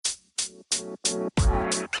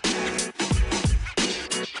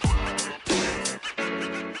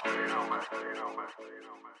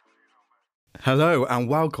Hello and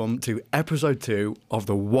welcome to episode 2 of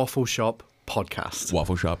the Waffle Shop podcast.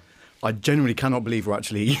 Waffle Shop. I genuinely cannot believe we're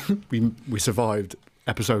actually we survived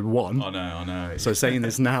episode 1. I know. So saying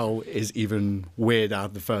this now is even weirder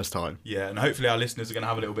the first time. Yeah, and hopefully our listeners are going to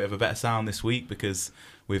have a little bit of a better sound this week because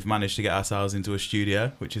we've managed to get ourselves into a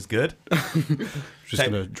studio, which is good. Just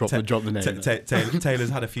going to drop the name. Taylor's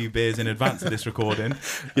had a few beers in advance of this recording.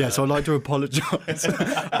 Yeah, so I'd like to apologise.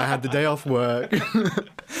 I had the day off work.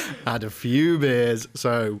 I had a few beers,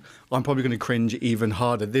 so I'm probably going to cringe even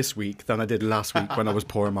harder this week than I did last week when I was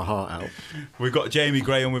pouring my heart out. We've got Jamie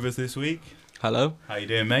Graham with us this week. Hello. How you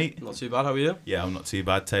doing, mate? Not too bad, how are you? Yeah, I'm not too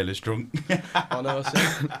bad. Taylor's drunk. I know, I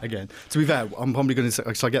see. Again, to be fair, I'm probably going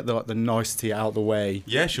to so I get the nicety out of the way.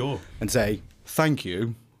 Yeah, sure. And say thank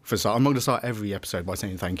you for starting. I'm not going to start every episode by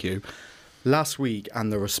saying thank you. Last week,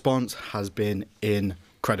 and the response has been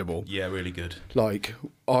incredible. Yeah, really good. Like,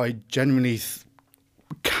 I genuinely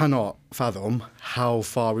cannot fathom how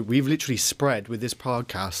far we've literally spread with this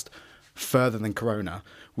podcast further than Corona.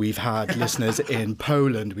 We've had listeners in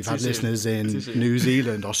Poland, we've had listeners in New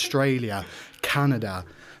Zealand, Australia, Canada,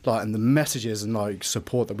 and the messages and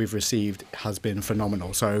support that we've received has been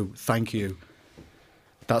phenomenal. So thank you.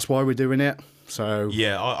 That's why we're doing it. So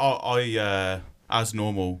yeah, I as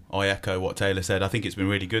normal, I echo what Taylor said. I think it's been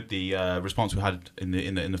really good. The response we had in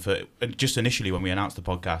the just initially when we announced the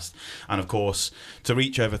podcast, and of course to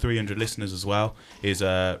reach over 300 listeners as well is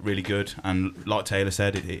really good. And like Taylor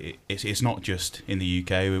said, it's not just in the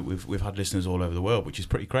UK. We've had listeners all over the world, which is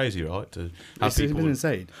pretty crazy, right? To have it's been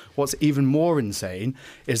insane. What's even more insane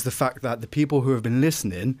is the fact that the people who have been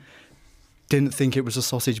listening didn't think it was a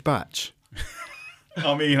sausage batch.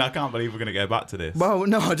 I mean, I can't believe we're going to go back to this. Well,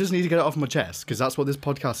 no, I just need to get it off my chest because that's what this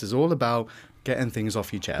podcast is all about, getting things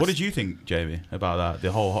off your chest. What did you think, Jamie, about that, the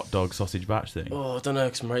whole hot dog sausage batch thing? Oh, I don't know,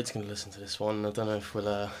 because my mate's going to listen to this one. I don't know if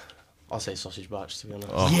we'll... I'll say sausage batch, to be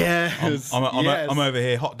honest. Oh, yes. I'm over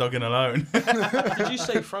here hot dogging alone. Did you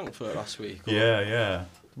say Frankfurt last week? Yeah.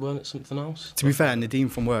 Weren't it something else? To be fair, Nadeem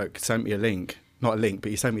from work sent me a link. Not a link, but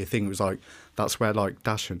he sent me a thing. It was like, that's where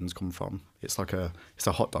Dachshunds come from. It's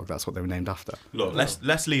a hot dog. That's what they were named after. Look,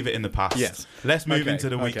 let's leave it in the past. Yes. Let's move into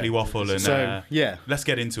the weekly waffle and let's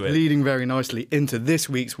get into it. Leading very nicely into this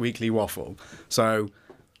week's weekly waffle. So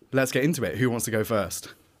let's get into it. Who wants to go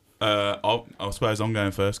first? I suppose I'm going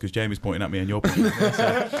first because Jamie's pointing at me and you're pointing at me.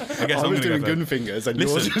 So I guess I I'm was doing go gun fingers and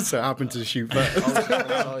yours just so happened to shoot first. I was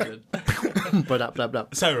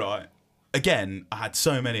excited. So right. Again, I had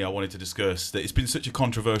so many I wanted to discuss that it's been such a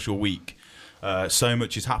controversial week. So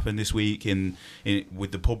much has happened this week in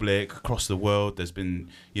with the public across the world. There's been,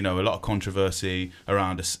 a lot of controversy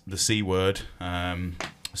around the C word.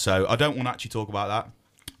 So I don't want to actually talk about that.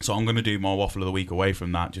 So I'm going to do my waffle of the week away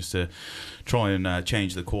from that just to try and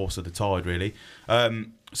change the course of the tide, really.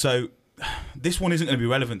 So this one isn't going to be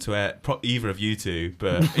relevant to either of you two,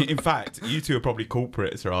 but in fact, you two are probably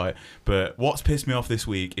culprits, right? But what's pissed me off this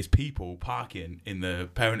week is people parking in the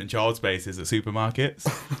parent and child spaces at supermarkets,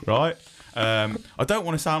 right? I don't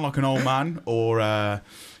want to sound like an old man or a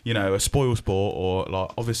spoil sport, or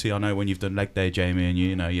obviously I know when you've done leg day, Jamie, and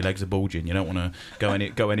your legs are bulging, you don't want to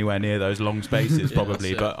go anywhere near those long spaces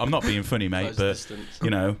probably. But I'm not being funny, mate. But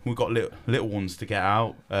we've got little ones to get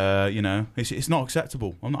out. It's not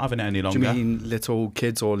acceptable. I'm not having it any longer. Do you mean little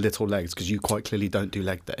kids or little legs? Because you quite clearly don't do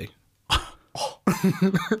leg day.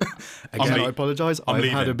 Again, I apologise. I've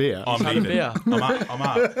had a beer. I'm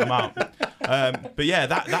out. But yeah,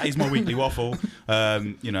 that is my weekly waffle.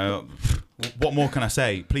 What more can I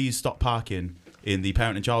say? Please stop parking in the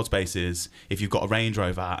parent and child spaces if you've got a Range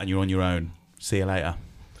Rover and you're on your own. See you later.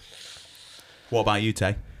 What about you,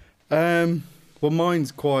 Tay? Well,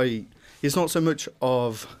 mine's quite... It's not so much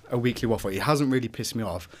of a weekly waffle. It hasn't really pissed me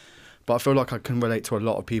off, but I feel like I can relate to a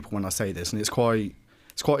lot of people when I say this, and it's quite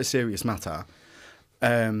a serious matter.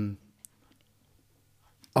 I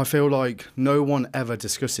feel like no one ever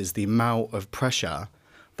discusses the amount of pressure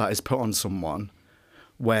that is put on someone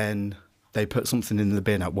when they put something in the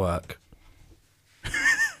bin at work.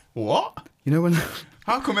 What? When...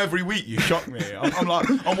 How come every week you shock me?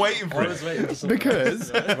 I'm waiting for it.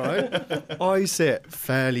 Because, right, I sit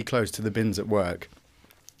fairly close to the bins at work.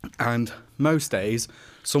 And most days,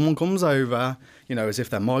 someone comes over, as if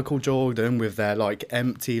they're Michael Jordan with their,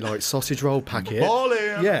 empty, sausage roll packet.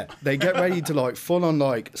 Ballin'. Yeah, they get ready to, full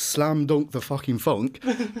on, slam dunk the fucking funk,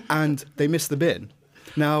 and they miss the bin.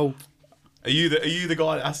 Now... Are you the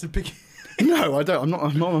guy that has to pick it? No, I don't.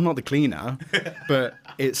 I'm not the cleaner. But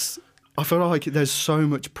I feel like there's so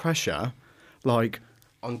much pressure.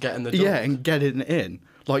 on getting the dunk. Yeah, and getting it in.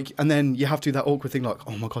 Like, and then you have to do that awkward thing like,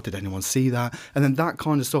 oh my God, did anyone see that? And then that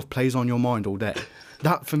kind of stuff plays on your mind all day.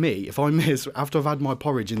 That, for me, if I miss, after I've had my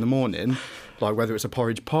porridge in the morning, like whether it's a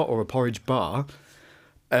porridge pot or a porridge bar,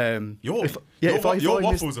 your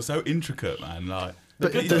waffles are so intricate, man. Like,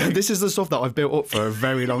 but this is the stuff that I've built up for a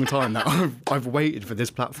very long time now. I've waited for this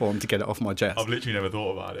platform to get it off my chest. I've literally never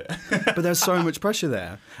thought about it. But there's so much pressure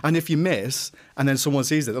there. And if you miss and then someone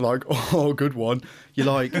sees it, they're like, oh, good one. You're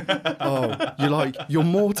like, you're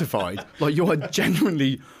mortified. Like, you are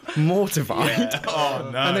genuinely mortified. Yeah. Oh,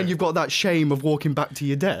 no. And then you've got that shame of walking back to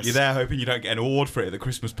your desk. You're there hoping you don't get an award for it at the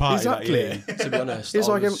Christmas party. Exactly. To be honest, I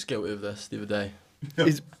was guilty of this the other day.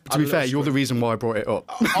 To be fair, you're the reason why I brought it up.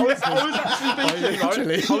 I was actually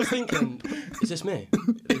thinking, I was thinking, is this me?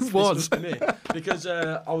 This must be me. Because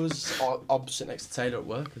I'm sitting next to Taylor at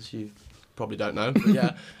work, as you probably don't know. But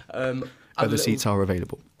yeah. The seats are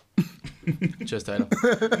available. Cheers, Taylor.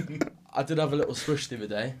 I did have a little swish the other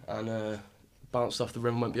day and bounced off the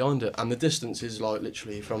rim and went behind it. And the distance is like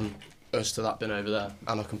literally from us to that bin over there.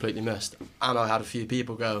 And I completely missed. And I had a few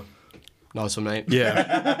people go, nice one, mate.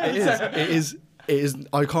 Yeah, it is.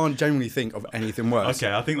 I can't genuinely think of anything worse.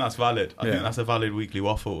 Okay, I think that's valid. I think that's a valid weekly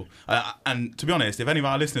waffle. And to be honest, if any of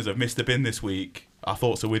our listeners have missed the bin this week, our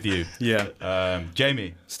thoughts are with you. Yeah.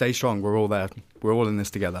 Jamie. Stay strong. We're all there. We're all in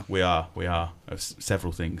this together. We are.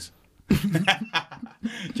 Several things.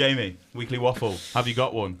 Jamie, weekly waffle. Have you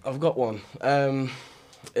got one? I've got one. It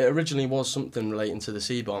originally was something relating to the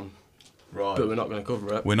C-bomb. Right. But we're not going to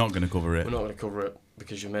cover it. We're not going to cover it. We're not going to cover it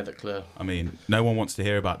because you made it clear. I mean, no one wants to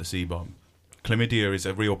hear about the C-bomb. Chlamydia is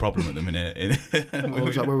a real problem at the minute. Oh,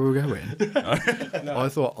 is that where we were going? No. I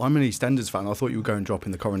thought, I'm an EastEnders fan. I thought you were going to drop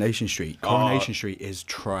in the Coronation Street. Coronation Street is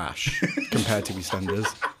trash compared to EastEnders.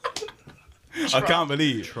 I can't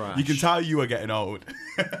believe trash. You can tell you are getting old.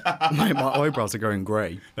 Mate, my eyebrows are going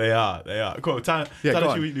grey. They are. Go on, tell us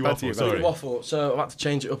your weekly waffle. Sorry. Waffle. So I've had to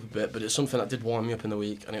change it up a bit, but it's something that did wind me up in the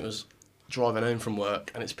week, and it was driving home from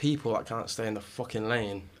work, and it's people that can't stay in the fucking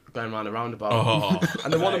lane going round a roundabout. Oh.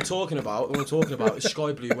 And the one I'm talking about is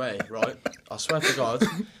Sky Blue Way, right? I swear to God,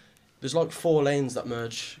 there's like 4 lanes that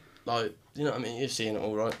merge, like, you know what I mean? You've seen it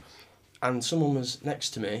all, right? And someone was next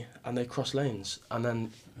to me, and they crossed lanes, and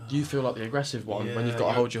then you feel like the aggressive one when you've got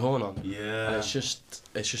to hold your horn on. Yeah. And it's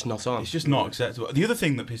just not on. It's just not acceptable. The other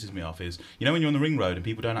thing that pisses me off is, you know, when you're on the ring road and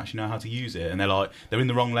people don't actually know how to use it, and they're in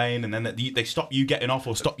the wrong lane, and then they stop you getting off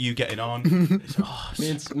or stop you getting on.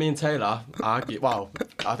 Me and Taylor argue. Well,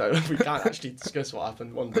 I don't know if we can't actually discuss what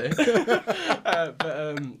happened one day.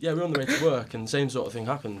 Yeah, we were on the way to work, and the same sort of thing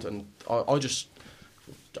happened, and I just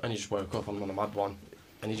woke up. I'm on a mad one,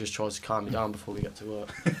 and he just tries to calm me down before we get to work.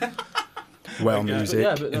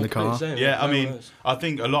 Music in the car. I mean, I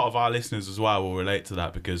think a lot of our listeners as well will relate to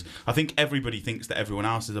that, because I think everybody thinks that everyone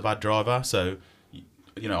else is a bad driver. So,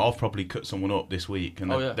 you know, I've probably cut someone up this week,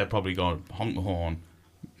 and they're probably gone honk the horn.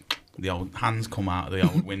 The old hands come out of the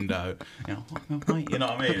old window. You know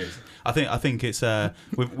what I mean? I think it's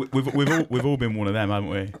we've all been one of them, haven't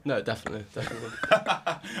we? No, definitely.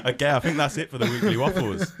 Okay, I think that's it for the weekly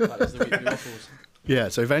waffles. That is the weekly waffles. Yeah,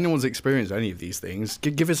 so if anyone's experienced any of these things,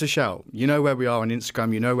 give us a shout. You know where we are on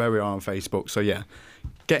Instagram, you know where we are on Facebook. So yeah,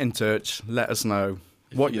 get in touch, let us know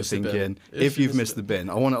what you're thinking. If you've missed the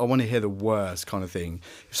bin, I want to hear the worst kind of thing.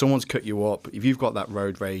 If someone's cut you up, if you've got that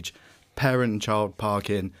road rage, parent and child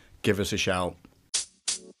parking, give us a shout.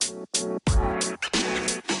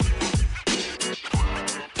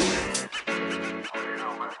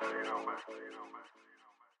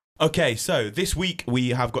 Okay, so this week we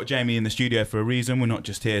have got Jamie in the studio for a reason. We're not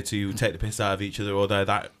just here to take the piss out of each other, although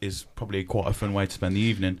that is probably quite a fun way to spend the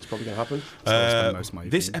evening. It's probably going to happen.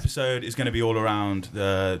 This episode is going to be all around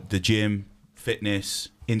the gym, fitness,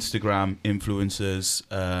 Instagram, influencers,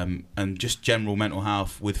 and just general mental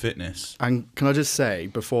health with fitness. And can I just say,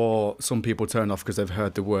 before some people turn off because they've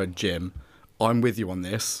heard the word gym, I'm with you on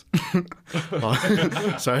this.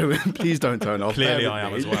 So please don't turn off. Clearly I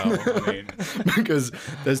am as well. I mean. Because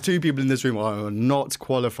there's 2 people in this room who are not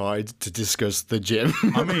qualified to discuss the gym.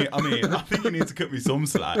 I mean, I think you need to cut me some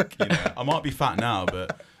slack. You know, I might be fat now,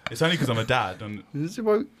 but it's only because I'm a dad. And I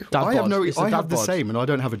have the same, and I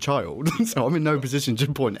don't have a child, so I'm in no position to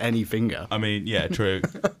point any finger. I mean, yeah, true.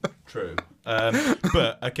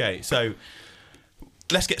 But okay, so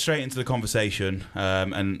let's get straight into the conversation,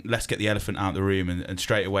 and let's get the elephant out of the room, and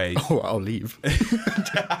straight away. Oh, I'll leave.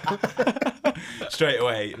 Straight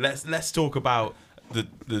away, let's talk about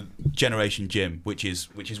the generation gym, which is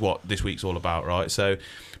what this week's all about, right? So,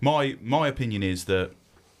 my opinion is that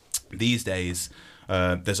these days,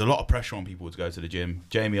 there's a lot of pressure on people to go to the gym.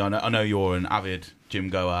 Jamie, I know you're an avid gym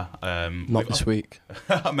goer. Not this week.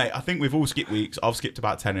 Mate, I think we've all skipped weeks. I've skipped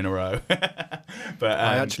about 10 in a row. But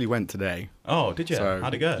I actually went today. Oh, did you? So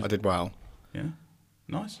How'd it go? I did well. Yeah.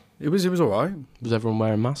 Nice. It was all right. Was everyone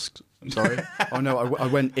wearing masks? Sorry. Oh no, I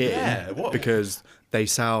went in because they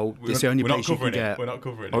sell. It's the only place you can get. We're not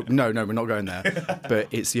covering Oh, it. no, we're not going there. But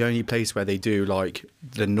it's the only place where they do like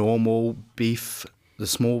the normal beef, the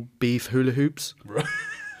small beef hula hoops. Right.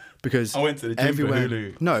 Because I went to the gym for hula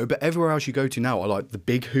hoops. No, but everywhere else you go to now are like the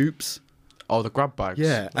big hoops. Oh, the grab bags.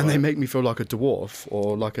 Yeah, and they make me feel like a dwarf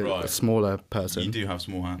or like a smaller person. You do have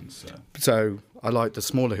small hands. So I like the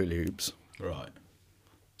smaller hula hoops. Right.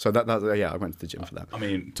 So that I went to the gym for that. I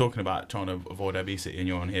mean, talking about trying to avoid obesity, and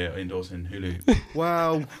you're on here endorsing hula.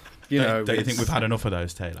 Well, don't you think we've had enough of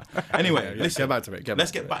those, Taylor? Anyway, let's get back to it. Let's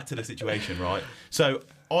get back to the situation, right? So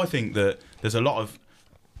I think that there's a lot of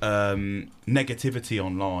negativity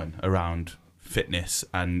online around fitness,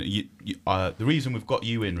 and the reason we've got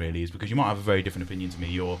you in really is because you might have a very different opinion to me.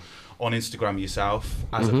 You're on Instagram yourself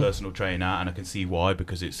as a personal trainer, and I can see why,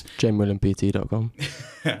 because it's JameWilliamPT.com.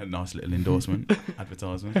 nice little endorsement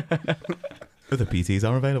advertisement. Other PTs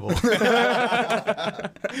are available.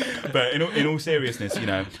 But in all seriousness, you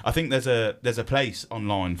know, I think there's a place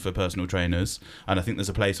online for personal trainers, and I think there's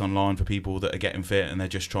a place online for people that are getting fit and they're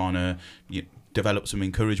just trying to develop some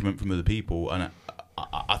encouragement from other people, and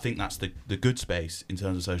I think that's the good space in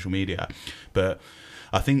terms of social media. But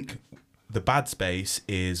I think the bad space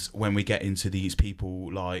is when we get into these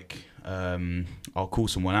people like I'll call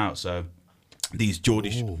someone out. So these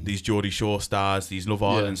Geordie Shore stars, these Love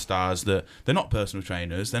Island stars, that they're not personal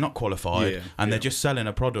trainers, they're not qualified, and they're just selling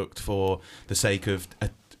a product for the sake of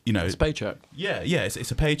it's a paycheck. Yeah, it's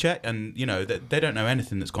a paycheck, and they don't know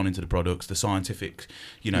anything that's gone into the products, the scientific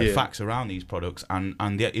facts around these products, and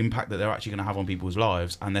the impact that they're actually going to have on people's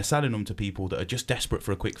lives, and they're selling them to people that are just desperate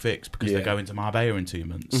for a quick fix because they're going to Marbella in 2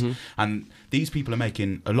 months, and these people are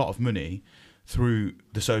making a lot of money through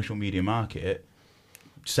the social media market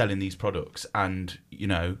selling these products, and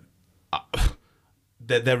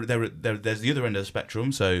there's the other end of the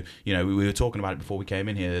spectrum. So we were talking about it before we came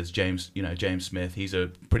in here. There's James Smith. He's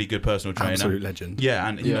a pretty good personal trainer, absolute legend. Yeah,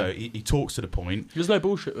 and he talks to the point. There's no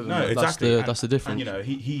bullshit with him. No, exactly. That's the difference. And,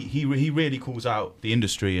 he really calls out the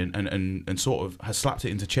industry and sort of has slapped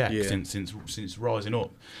it into check since rising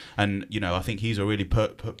up. And I think he's a really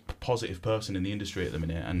positive person in the industry at the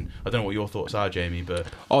minute. And I don't know what your thoughts are, Jamie, but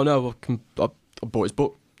I bought his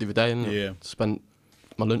book the other day and spent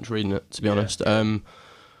my lunch reading it, to be honest. I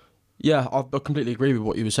completely agree with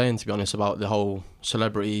what you were saying, to be honest, about the whole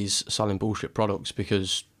celebrities selling bullshit products,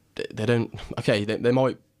 because they don't. Okay, they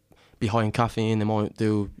might be high in caffeine, they might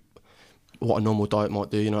do what a normal diet might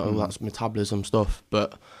do, all that's metabolism stuff,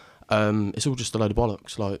 but it's all just a load of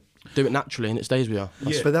bollocks. Like, do it naturally and it stays with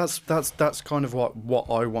you. But that's kind of what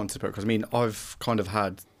I wanted to put, because I mean, I've kind of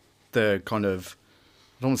had the kind of,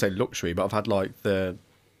 I don't want to say luxury, but I've had like the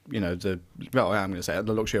I'm going to say it,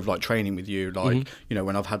 the luxury of like training with you, like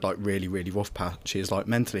when I've had like really, really rough patches, like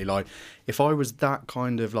mentally, like if I was that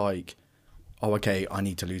kind of like, oh okay, I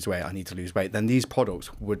need to lose weight, then these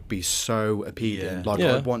products would be so appealing.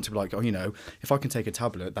 I'd want to be like, if I can take a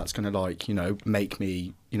tablet that's going to like make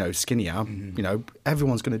me skinnier,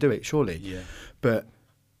 everyone's going to do it surely. But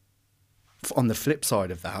on the flip side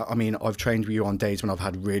of that, I mean, I've trained with you on days when I've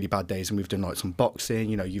had really bad days, and we've done like some boxing,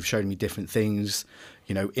 you've shown me different things,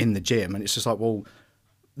 in the gym, and it's just like, well,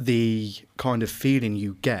 the kind of feeling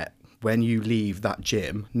you get when you leave that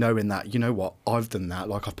gym, knowing that, I've done that,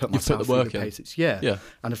 like I've put myself through the paces. Yeah.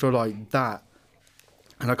 And I feel like that,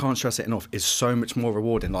 and I can't stress it enough, is so much more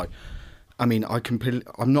rewarding. Like, I mean,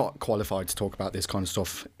 I'm not qualified to talk about this kind of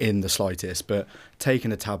stuff in the slightest, but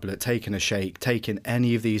taking a tablet, taking a shake, taking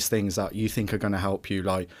any of these things that you think are going to help you,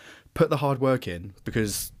 like, put the hard work in,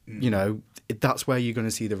 because, that's where you're going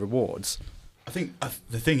to see the rewards. I think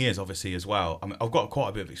the thing is, obviously, as well, I mean, I've got quite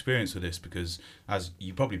a bit of experience with this, because, as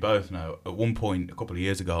you probably both know, at one point, a couple of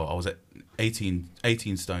years ago, I was at 18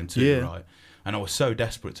 stone 2, right? And I was so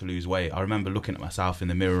desperate to lose weight. I remember looking at myself in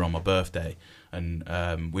the mirror on my birthday, and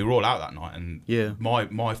we were all out that night, and my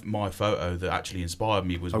photo that actually inspired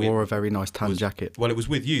me was... I wore a very nice tan jacket. Well, it was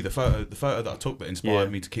with you. The photo that I took that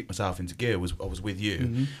inspired me to kick myself into gear I was with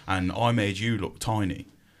you, and I made you look tiny.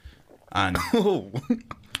 And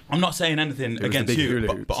I'm not saying anything against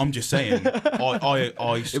you, but I'm just saying, it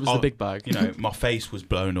was the big bag. My face was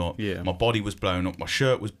blown up, my body was blown up, my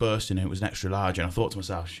shirt was bursting, and it was an extra large, and I thought to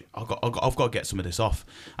myself, I've got to get some of this off.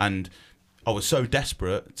 And I was so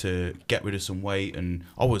desperate to get rid of some weight, and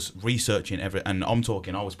I was researching and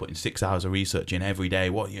I was putting 6 hours of research in every day.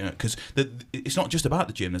 Because it's not just about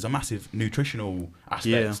the gym. There's a massive nutritional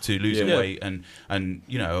aspect to losing weight, and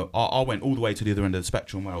I went all the way to the other end of the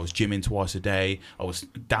spectrum where I was gymming twice a day. I was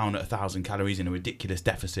down at 1,000 calories in a ridiculous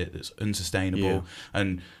deficit that's unsustainable,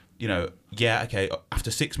 and.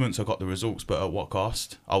 After 6 months I got the results, but at what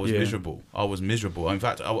cost? I was miserable. In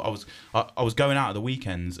fact, I was going out at the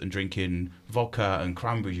weekends and drinking vodka and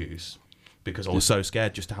cranberry juice because I was so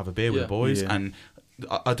scared just to have a beer with the boys. And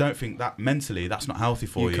I don't think that mentally that's not healthy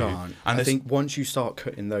for you. Can't. And I think once you start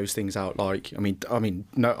cutting those things out, like I mean,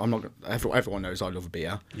 no, I'm not. Everyone knows I love a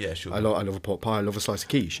beer. Yeah, sure. I love a pork pie. I love a slice of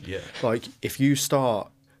quiche. Yeah. Like if you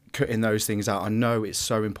start cutting those things out, I know it's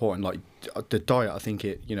so important. Like the diet, I think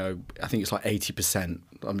it's like 80%.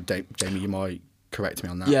 Jamie, you might correct me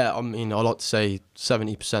on that. Yeah, I mean, I like to say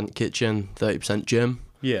 70% kitchen, 30% gym.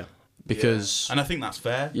 Yeah. Because and I think that's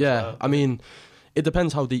fair. Yeah, I mean, it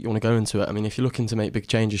depends how deep you want to go into it. I mean, if you're looking to make big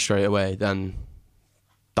changes straight away, then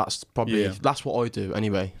that's probably that's what I do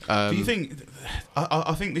anyway. Do you think?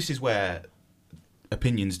 I think this is where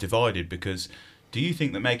opinions divided, because. Do you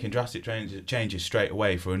think that making drastic changes straight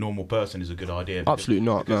away for a normal person is a good idea? Absolutely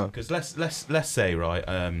not. No. Because let's say,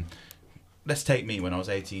 right, let's take me when I was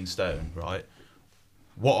 18 stone, right.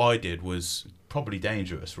 What I did was probably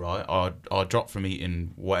dangerous, right. I dropped from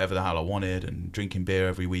eating whatever the hell I wanted and drinking beer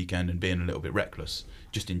every weekend and being a little bit reckless,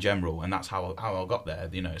 just in general, and that's how I got there.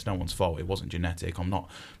 It's no one's fault. It wasn't genetic. I'm not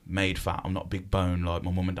made fat. I'm not big bone like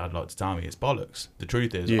my mum and dad like to tell me. It's bollocks. The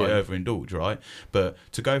truth is, I overindulge, right? But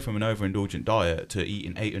to go from an overindulgent diet to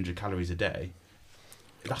eating 800 calories a day,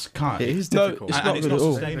 that's it is difficult. No, and it's not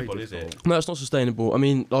sustainable, is it? No, it's not sustainable. I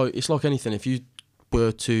mean, like it's like anything. If you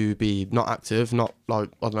were to be not active, not like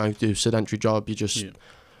I don't know, do a sedentary job, you just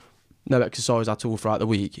no exercise at all throughout the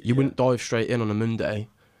week, you wouldn't dive straight in on a Monday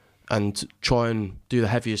and try and do the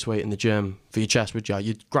heaviest weight in the gym for your chest, would you?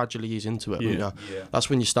 You'd gradually ease into it, wouldn't you? Yeah. That's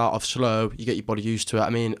when you start off slow, you get your body used to it. I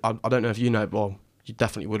mean, I don't know if you know, but you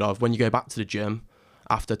definitely would have. When you go back to the gym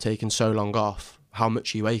after taking so long off, how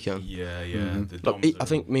much are you aching? Yeah. Look, I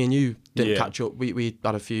think me and you didn't catch up. We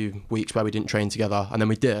had a few weeks where we didn't train together, and then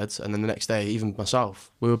we did, and then the next day, even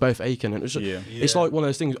myself, we were both aching. And it's like one of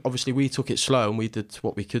those things, obviously we took it slow and we did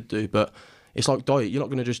what we could do, but it's like diet. You're not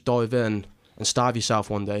going to just dive in and starve yourself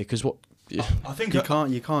one day, because what I think you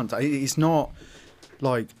can't. It's not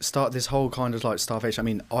like start this whole kind of like starvation. I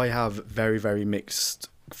mean, I have very, very mixed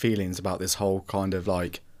feelings about this whole kind of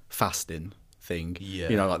like fasting thing.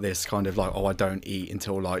 Like this kind of like, I don't eat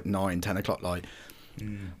until like 9-10 o'clock. Like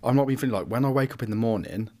I'm not being funny. Like when I wake up in the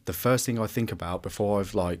morning, the first thing I think about before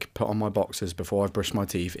I've like put on my boxers, before I've brushed my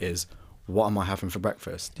teeth, is what am I having for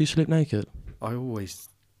breakfast? Do you sleep naked? I always.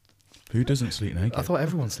 Who doesn't sleep naked? I thought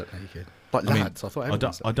everyone slept naked. Like lads, I thought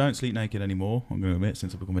everyone I don't sleep naked anymore, I'm going to admit,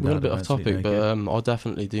 since I've become a dad. We're a bit off topic, but I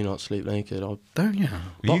definitely do not sleep naked. Don't you?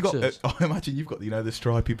 I imagine you've got the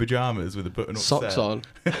stripy pyjamas with a button up socks on.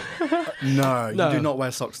 No, you do not wear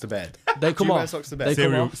socks to bed. They come off. Wear socks to bed?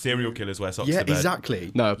 Serial killers wear socks to bed. Yeah,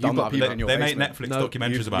 exactly. No, you've got people in your They make basement. Netflix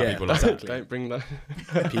documentaries about people like that. Don't bring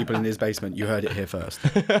that. People in his basement. You heard it here first.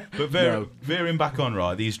 But veering back on,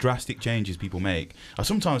 right, these drastic changes people make, I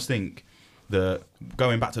sometimes think that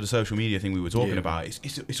going back to the social media thing we were talking about,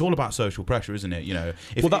 it's all about social pressure, isn't it?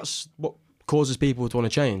 That's what causes people to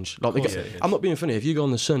want to change. Like I'm not being funny. If you go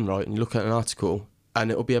on the Sun, right, and you look at an article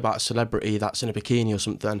and it'll be about a celebrity that's in a bikini or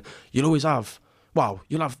something, you'll have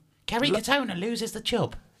Kerry Katona loses the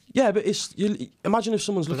chub. Yeah, but imagine if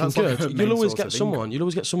someone's looking good. Like You'll always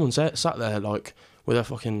get someone sat there like with a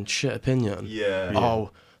fucking shit opinion.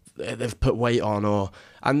 They've put weight on,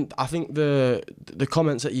 and I think the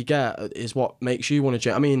comments that you get is what makes you want to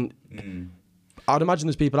change. I mean, I'd imagine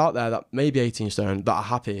there's people out there that may be 18 stone that are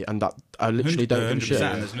happy and that I literally don't give a shit.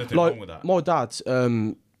 There's nothing wrong with that. My dad,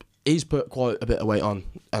 he's put quite a bit of weight on,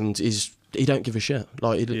 and he don't give a shit.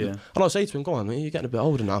 And I say to him, "Go on, you're getting a bit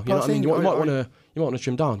older now. You know what I mean? You might want to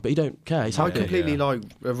trim down, but he don't care. He's happy." I completely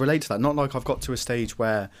relate to that. Not like I've got to a stage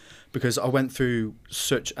where, because I went through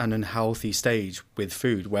such an unhealthy stage with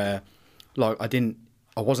food where, like,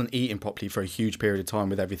 I wasn't eating properly for a huge period of time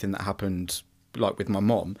with everything that happened, like with my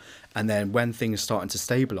mom, and then when things started to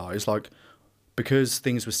stabilise, like, because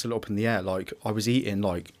things were still up in the air, like I was eating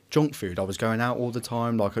like junk food. I was going out all the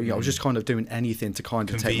time. Like I was just kind of doing anything to kind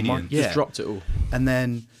of take my just dropped it all. And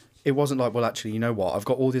then it wasn't like, well, actually, you know what? I've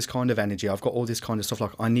got all this kind of energy. I've got all this kind of stuff.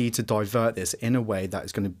 Like I need to divert this in a way that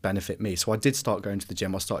is going to benefit me. So I did start going to the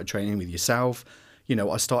gym. I started training with yourself.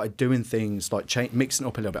 I started doing things like mixing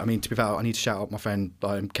up a little bit. I mean, to be fair, I need to shout out my friend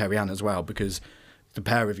Kerry Ann as well, because the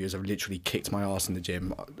pair of you have literally kicked my ass in the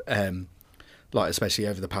gym. like especially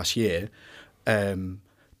over the past year.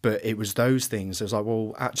 But it was those things. It was like,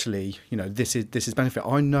 well, actually, you know, this is benefit.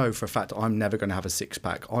 I know for a fact I'm never going to have a six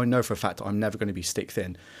pack. I know for a fact I'm never going to be stick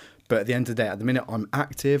thin. But at the end of the day, at the minute, I'm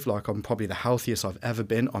active. Like, I'm probably the healthiest I've ever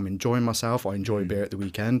been. I'm enjoying myself. I enjoy beer at the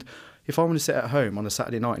weekend. If I want to sit at home on a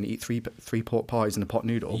Saturday night and eat three pork pies and a pot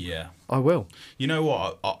noodle, I will. You know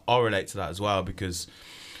what? I'll relate to that as well because,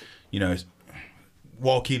 you know,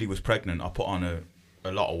 while Keely was pregnant, I put on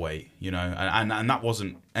a lot of weight, you know, and that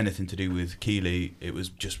wasn't anything to do with Keely. It was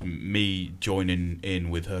just me joining in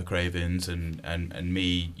with her cravings and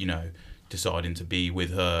me, you know, deciding to be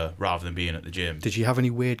with her rather than being at the gym. Did you have any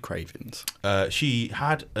weird cravings? She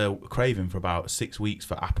had a craving for about 6 weeks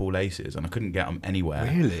for apple laces, and I couldn't get them anywhere.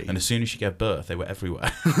 Really? And as soon as she gave birth, they were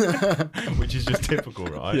everywhere, which is just typical,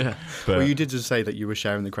 right? Yeah. But, well, you did just say that you were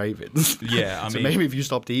sharing the cravings. Yeah, I so mean, maybe if you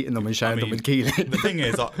stopped eating them and sharing them with Keely. The thing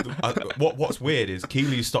is, what's weird is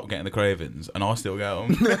Keely stopped getting the cravings, and I still get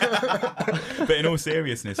them. But in all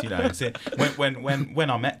seriousness, you know, when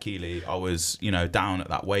I met Keely, I was, you know, down at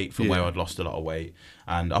that weight from where I'd lost a lot of weight,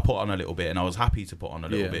 and I put on a little bit, and I was happy to put on a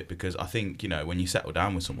little bit because I think, you know, when you settle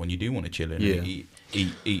down with someone, you do want to chill in and eat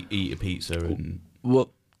a pizza. And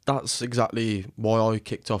well, that's exactly why I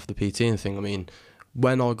kicked off the PTing thing. I mean,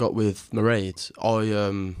 when I got with Mairead,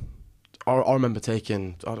 I remember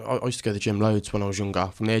taking. I used to go to the gym loads when I was younger.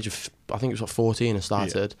 From the age of, I think it was like 14, I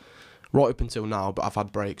started, right up until now. But I've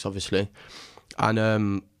had breaks, obviously.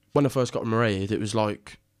 And when I first got with Mairead, it was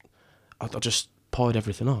like I just pied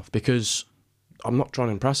everything off because I'm not trying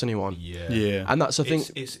to impress anyone. Yeah. And that's the thing.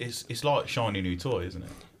 It's like shiny new toy, isn't it?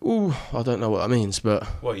 Ooh, I don't know what that means, but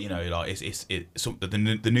well, you know, like it's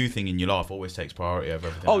the new thing in your life always takes priority over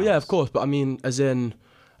everything. Oh else. yeah, of course. But I mean, as in,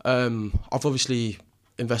 I've obviously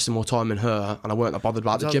invested more time in her, and I weren't that bothered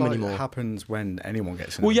about the gym anymore. That happens when anyone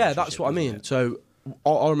gets in. Well, yeah, that's what I mean. So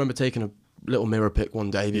I remember taking a little mirror pick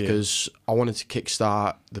one day because I wanted to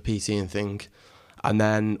kickstart the PTing thing. And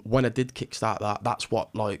then when I did kickstart that, that's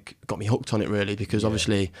what like got me hooked on it really, because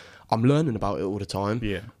obviously I'm learning about it all the time.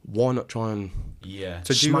 Yeah. Why not try and So do you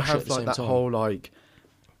smash it have at the like same that time? whole like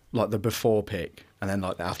the before pick and then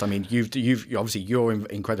like the after? I mean, you've obviously you're in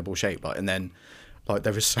incredible shape, like, and then like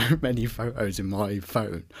there are so many photos in my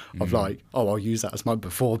phone of like, oh, I'll use that as my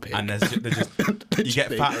before pick. And there's just you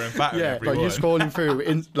get fatter and fatter. Yeah, every like one. you're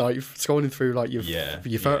scrolling through like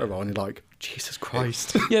your photo roll, and you're like, Jesus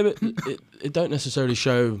Christ. Yeah, but it don't necessarily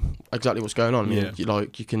show exactly what's going on. I mean,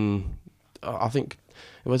 you can. I think,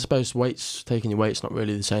 I suppose taking your weight's not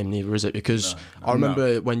really the same neither, is it? Because I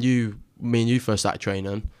remember when me and you first started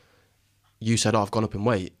training, you said, oh, I've gone up in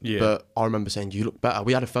weight. Yeah. But I remember saying, you look better.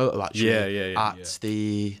 We had a photo actually at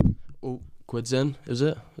the Quids Inn, is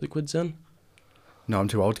it? Was it Quids Inn? No, I'm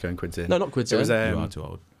too old to go in Quids Inn. No, not Quids Inn. You are too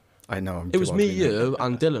old. I know. It was me, you,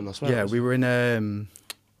 and Dylan, I swear. Yeah, we were in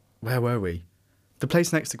where were we? The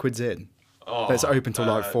place next to Quids Inn. That's open till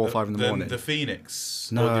like 4 or 5 in the morning. The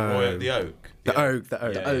Phoenix. No. Or the Oak. The Oak.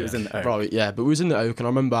 It was in the Oak. Right, yeah, but we was in the Oak, and I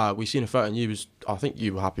remember we seen a photo, and I think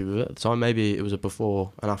you were happy with it at the time. Maybe it was a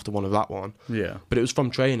before and after one of that one. Yeah. But it was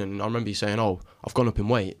from training, and I remember you saying, oh, I've gone up in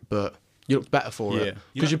weight, but you looked better for it.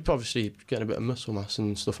 Because you're obviously getting a bit of muscle mass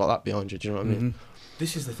and stuff like that behind you, do you know what I mean?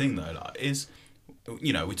 This is the thing, though, like, is,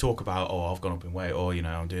 you know, we talk about, oh, I've gone up in weight, or, you know,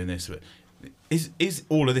 I'm doing this, but is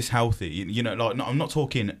all of this healthy? You know, like, I'm not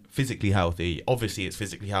talking physically healthy. Obviously, it's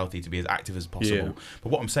physically healthy to be as active as possible. Yeah.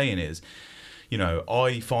 But what I'm saying is, you know,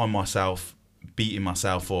 I find myself beating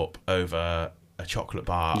myself up over a chocolate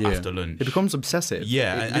bar after lunch. It becomes obsessive.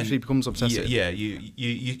 Yeah, it literally becomes obsessive. Yeah,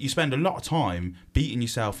 you spend a lot of time beating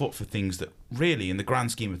yourself up for things that really, in the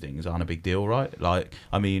grand scheme of things, aren't a big deal, right? Like,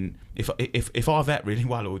 I mean, if I've ate really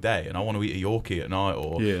well all day and I want to eat a Yorkie at night,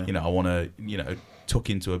 or you know, I want to, you know, tuck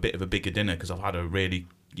into a bit of a bigger dinner because I've had a really,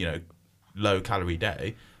 you know, low calorie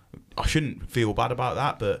day, I shouldn't feel bad about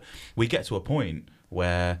that. But we get to a point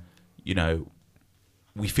where, you know,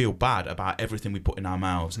 we feel bad about everything we put in our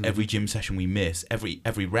mouths, every gym session we miss,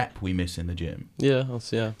 every rep we miss in the gym. Yeah.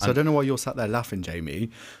 So I don't know why you're sat there laughing,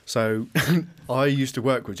 Jamie. So I used to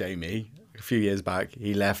work with Jamie a few years back.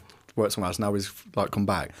 He left, worked somewhere else, now he's like come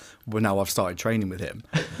back. But now I've started training with him.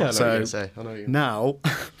 I know what you're gonna say. Now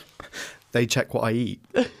they check what I eat.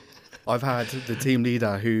 I've had the team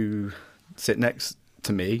leader who sit next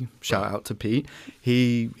to me, shout out to Pete.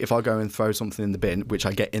 If I go and throw something in the bin, which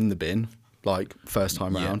I get in the bin, like first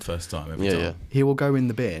time round. First time every time. Yeah. He will go in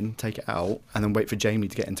the bin, take it out, and then wait for Jamie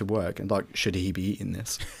to get into work and like, should he be eating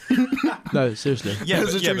this? No, seriously. Yeah,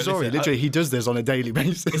 it's a true story. Literally, he does this on a daily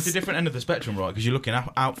basis. It's a different end of the spectrum, right? Because you're looking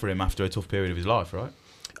out for him after a tough period of his life, right?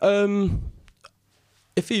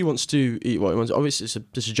 if he wants to eat what he wants, obviously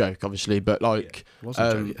this is a joke, obviously, but like, It wasn't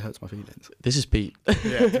a joke, it hurts my feelings. this is Pete.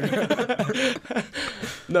 Yeah.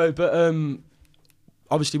 No, but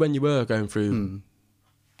obviously when you were going through,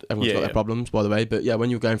 everyone's got their problems, by the way, but yeah, when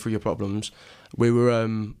you were going through your problems, we were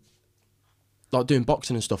like doing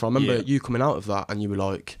boxing and stuff. I remember you coming out of that and you were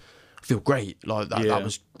like, I feel great, like that. That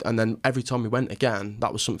was, and then every time we went again,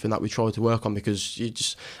 that was something that we tried to work on, because you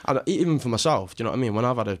just, and even for myself, do you know what I mean? When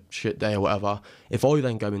I've had a shit day or whatever, if I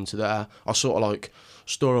then go into there, I sort of like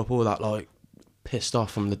store up all that like pissed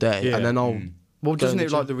off from the day, and then I'll. Well, doesn't it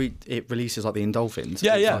like it releases like the endorphins?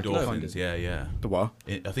 Yeah, yeah. Like, Endorphins, yeah. The what?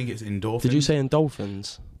 I think it's endorphins. Did you say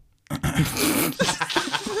endorphins?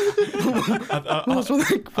 What's what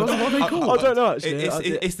they called? I don't know actually.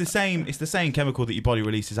 It's the same. It's the same chemical that your body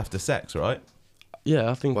releases after sex, right? Yeah,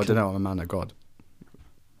 I think. Well, I don't know. I'm a man of God.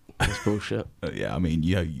 That's bullshit. Yeah, I mean,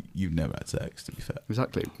 you've never had sex, to be fair.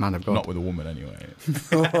 Exactly, man of God. Not with a woman, anyway.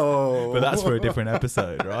 Oh. But that's for a different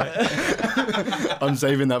episode, right? I'm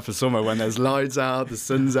saving that for summer when there's lights out, the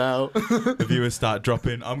sun's out. The viewers start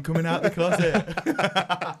dropping, I'm coming out the closet.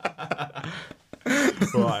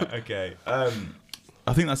 Right, okay.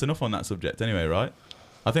 I think that's enough on that subject anyway, right?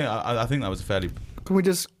 I think that was a fairly... Can we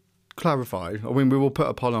just clarify? I mean, we will put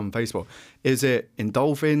a poll on Facebook. Is it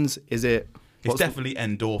endorphins? Is it... It's definitely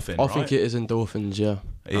endorphin, I right? think it is endorphins, yeah.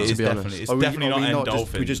 It is definitely. It's definitely not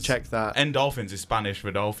endorphins. We just check that. Endorphins is Spanish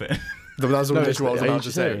for dolphin. That's what I was about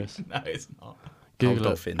to say. No, it's not. Google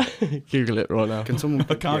dolphin. it. Google it right now. Can someone?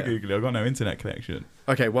 I can't Google it. I've got no internet connection.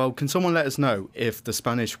 Okay, well, can someone let us know if the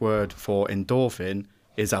Spanish word for endorphin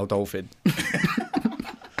is aldolphin?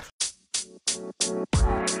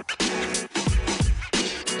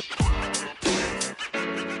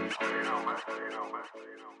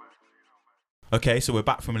 Okay, so we're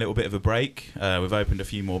back from a little bit of a break. We've opened a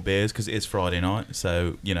few more beers because it is Friday night.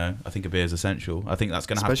 So I think a beer is essential. I think that's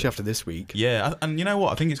going to happen, especially after this week. Yeah, and you know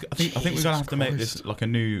what? I think we're going to have to make this like a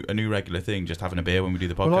new regular thing. Just having a beer when we do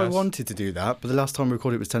the podcast. Well, I wanted to do that, but the last time we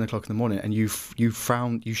recorded it was 10 o'clock in the morning, and you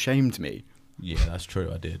shamed me. Yeah, that's true.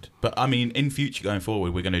 I did, but I mean, in future going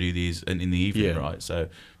forward, we're going to do these in the evening, right? So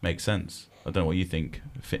makes sense. I don't know what you think,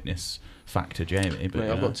 fitness factor, Jamie. But mate,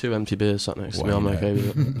 I've got 2 empty beers sat next to me. Well, I'm okay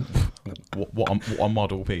with it. What a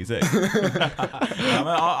model PC.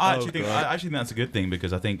 I actually think that's a good thing,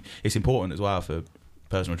 because I think it's important as well for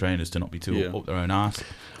personal trainers to not be too up their own arse.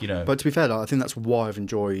 But to be fair, I think that's why I've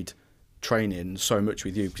enjoyed training so much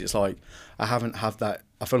with you, because it's like I haven't had that.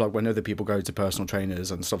 I feel like when other people go to personal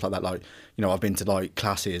trainers and stuff like that, like, I've been to like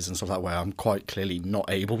classes and stuff like that where I'm quite clearly not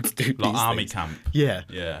able to do like these army things. camp.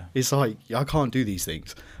 Yeah. It's like I can't do these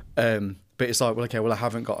things. But it's like, I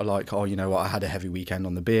haven't got to like, I had a heavy weekend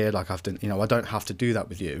on the beer. Like I don't have to do that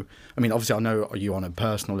with you. I mean, obviously I know you on a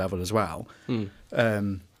personal level as well.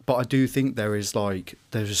 But I do think there's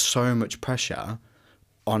so much pressure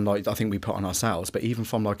on, like, I think we put on ourselves, but even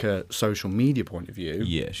from like a social media point of view.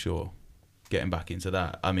 Yeah, sure. Getting back into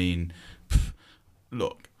that. I mean,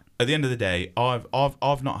 look, at the end of the day, I've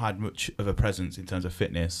not had much of a presence in terms of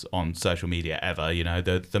fitness on social media ever.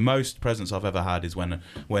 The most presence I've ever had is when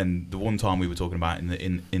the one time we were talking about in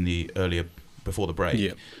the earlier before the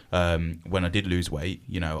break, when I did lose weight,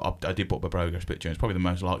 I did put up a progress picture. It's probably the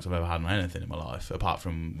most likes I've ever had on anything in my life, apart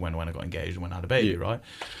from when I got engaged and when I had a baby, right?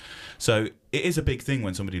 So it is a big thing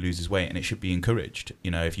when somebody loses weight, and it should be encouraged,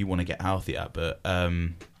 if you want to get healthier. But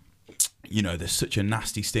there's such a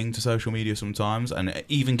nasty sting to social media sometimes, and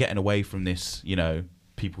even getting away from this,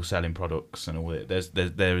 people selling products and all that.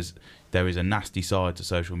 There is a nasty side to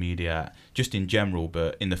social media, just in general,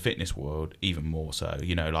 but in the fitness world even more so.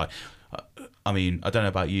 I mean, I don't know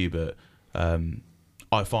about you, but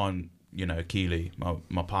I find Keely,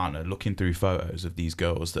 my partner, looking through photos of these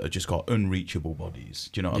girls that have just got unreachable bodies.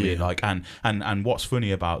 Do you know what I mean? Like, and what's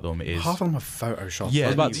funny about them is half of them are photoshopped. I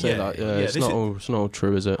was about to say that. It's not all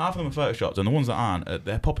true, is it? Half of them are photoshopped, and the ones that aren't,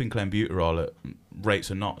 they're popping clenbuterol at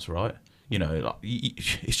rates of knots, right? Like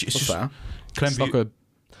it's just it's like a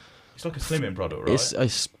slimming product, right?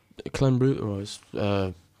 It's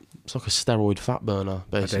clenbuterol. It's like a steroid fat burner,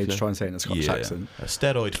 basically. Dave's trying to say it in a Scottish accent. A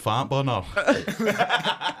steroid fat burner.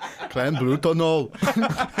 Clenbuterol.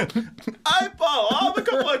 Hey, pal, I've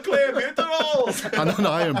got my clenbuterol. And an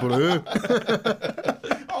iron blue.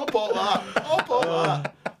 I'll put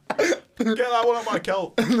that. Get that one on my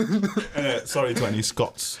kilt. Sorry to any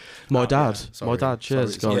Scots. My dad.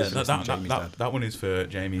 Cheers, guys. Yeah, that one is for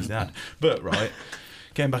Jamie's dad. But, right,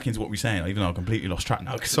 getting back into what we're saying, even though I completely lost track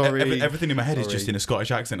now. Sorry. Everything in my head is just in a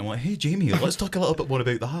Scottish accent. I'm like, hey, Jamie, let's talk a little bit more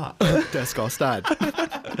about the heart. Descartes dad.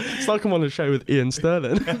 It's like I'm on a show with Ian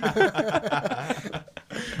Sterling.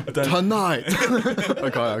 Tonight. I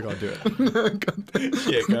can't do it.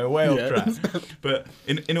 Shit, go way off track. But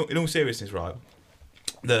in all seriousness, right,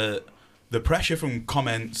 the pressure from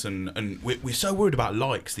comments and we're so worried about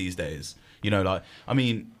likes these days. You know, like, I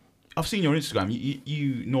mean, I've seen your Instagram.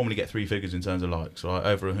 You normally get 3 figures in terms of likes, right?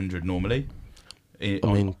 Over 100 normally.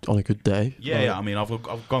 On a good day. Yeah. I mean,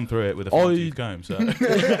 I've gone through it with a fine-tooth comb. So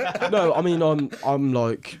no, I mean, I'm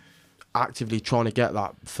like actively trying to get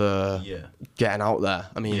that for getting out there.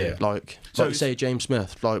 I mean, like you say, James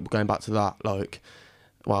Smith. Like, going back to that, like.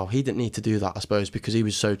 Well, he didn't need to do that, I suppose, because he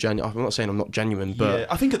was so genuine. I'm not saying I'm not genuine, but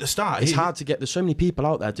I think at the start it's hard to get. There's so many people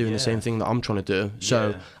out there doing the same thing that I'm trying to do.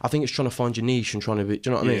 So I think it's trying to find your niche and trying to be.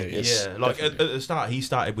 Do you know what I mean? Like at the start, he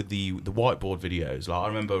started with the whiteboard videos. Like, I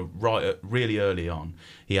remember really early on,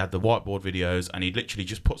 he had the whiteboard videos, and he'd literally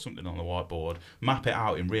just put something on the whiteboard, map it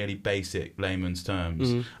out in really basic layman's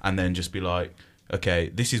terms, and then just be like, okay,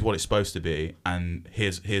 this is what it's supposed to be, and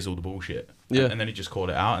here's all the bullshit. Yeah. And then he just called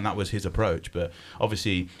it out, and that was his approach. But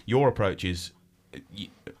obviously, your approach is,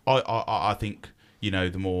 I think, you know,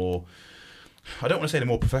 the more, I don't want to say the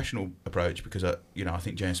more professional approach, because you know, I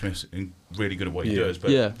think James Smith's really good at what he does.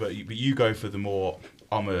 But you go for the more,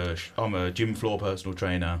 I'm a gym floor personal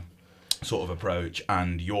trainer sort of approach,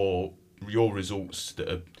 and your results that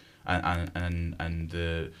are, and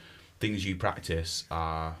the things you practice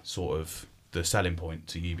are sort of the selling point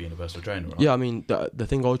to you being a personal trainer, right? Yeah, I mean, the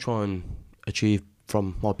thing I try and achieve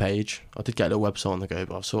from my page, I did get a little website on the go,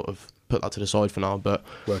 but I've sort of put that to the side for now. But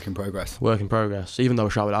work in progress. Even though I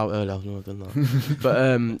shouted out earlier, I've never done that.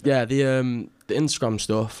 But yeah, the Instagram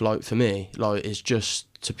stuff, like, for me, like, is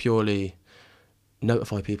just to purely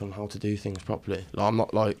notify people on how to do things properly. Like,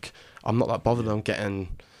 I'm not that bothered on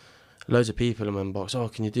getting loads of people in my inbox. Oh,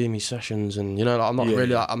 can you do me sessions? And, you know, like, I'm not really.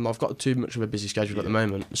 Like, I've got too much of a busy schedule at the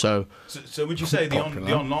moment. So would you say the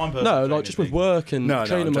online person? No, like, just with work and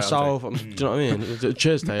training myself. Do you know what I mean?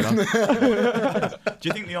 Cheers, Taylor. Do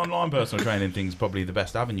you think the online personal training thing's probably the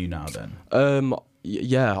best avenue now? Then.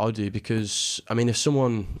 Yeah, I do, because I mean, if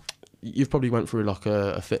someone. You've probably went through like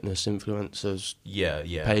a fitness influencers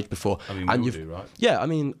page before. I mean, we all do, right? Yeah, I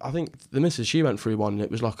mean, I think the missus, she went through one. And it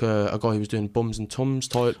was like a guy who was doing bums and tums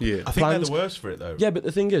type. Yeah, I think they're the worst for it though. Yeah, but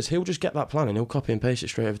the thing is, he'll just get that plan and he'll copy and paste it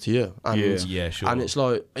straight over to you. And, sure. And it's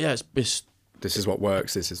like, it's this is what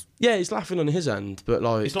works. This is. Yeah, he's laughing on his end, but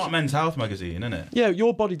like. It's like Men's Health magazine, isn't it? Yeah,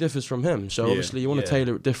 your body differs from him, so obviously you want to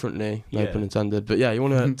tailor it differently. No pun intended, but yeah, you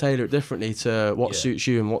want to tailor it differently to what suits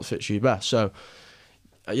you and what fits you best. So.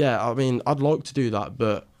 Yeah, I mean, I'd like to do that,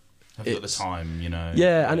 but have you got the time, you know?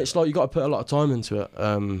 Yeah, and it's like you got to put a lot of time into it,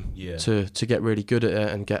 to get really good at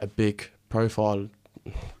it and get a big profile.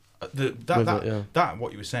 That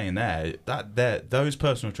what you were saying there, those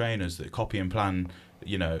personal trainers that copy and plan,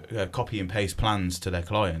 you know, copy and paste plans to their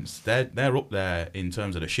clients, they're up there in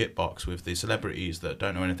terms of the shit box with the celebrities that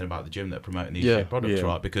don't know anything about the gym that are promoting these shit products,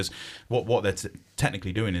 right? Because what they're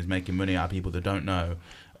technically doing is making money out of people that don't know.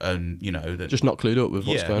 And you know, just not clued up with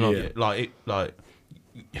what's going on.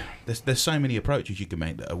 There's so many approaches you can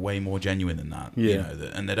make that are way more genuine than that. You know,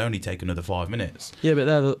 and they'd only take another 5 minutes. Yeah,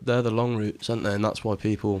 but they're the long routes, aren't they? And that's why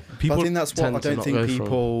people. I think that's what I don't think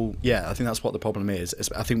people. Yeah, I think that's what the problem is.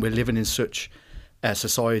 I think we're living in such a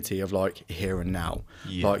society of like here and now.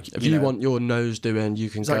 Yeah. Like if you want your nose doing, you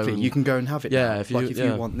can go. You can go and have it. Yeah, now. If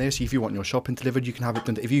you want this, if you want your shopping delivered, you can have it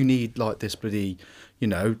done. If you need like this bloody, you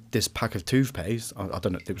know, this pack of toothpaste, I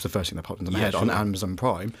don't know, it was the first thing that popped into my head on Amazon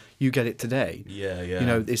Prime. You get it today. Yeah. You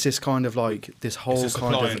know, it's this kind of like this whole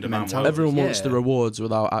kind of mentality. Everyone wants the rewards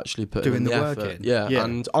without actually putting in the work effort. in. Yeah,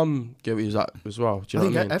 and I'm guilty of that as well. Do you know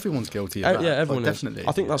what I mean? Everyone's guilty of that. Yeah, everyone like, is. definitely.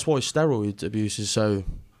 I think that's why steroid abuse is so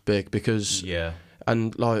big, because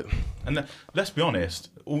and let's be honest,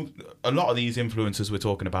 a lot of these influencers we're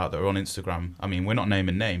talking about that are on Instagram, I mean, we're not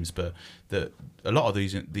naming names, but a lot of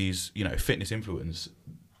these you know, fitness influencers,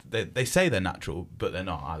 they say they're natural, but they're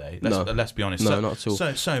not, are they? Let's be honest. No, not at all.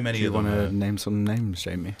 So many of them. Do you want to name some names,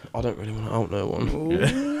 Jamie? I don't really want to out no one.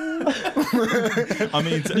 I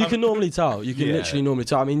mean, you can normally tell. You can literally normally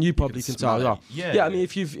tell. I mean, you probably can tell as well. Yeah. I mean,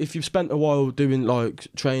 if you've spent a while doing like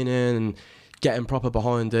training and getting proper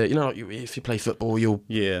behind it, you know, like if you play football, you'll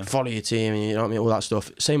follow your team, and you know what I mean, all that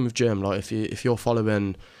stuff. Same with gym. Like if you're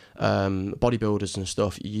following bodybuilders and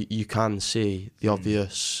stuff, you can see the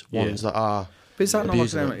obvious ones that are. But is that not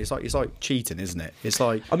like it's like cheating, isn't it? It's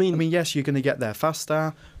like I mean, yes, you're going to get there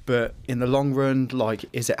faster, but in the long run, like,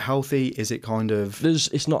 is it healthy? Is it kind of?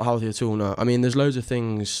 It's not healthy at all. No, I mean, there's loads of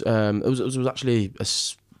things. It was actually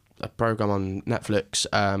a program on Netflix,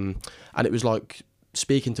 and it was like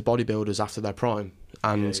speaking to bodybuilders after their prime,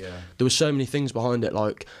 and Yeah, yeah. there were so many things behind it,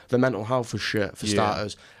 like the mental health was shit for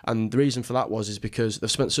starters, and the reason for that is because they've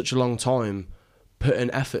spent such a long time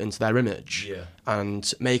putting effort into their image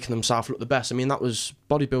and making themselves look the best. I mean, that was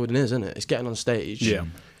bodybuilding, isn't it? It's getting on stage,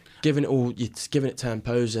 giving it 10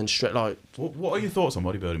 poses and straight like. What are your thoughts on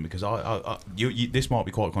bodybuilding? Because you this might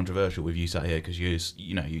be quite controversial with you sat here, because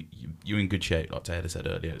you're in good shape. Like Taylor said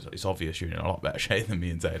earlier, it's obvious you're in a lot better shape than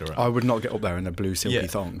me and Taylor are. I would not get up there in a blue silky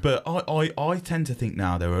thong. But I tend to think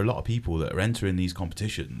now there are a lot of people that are entering these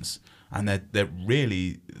competitions, and they're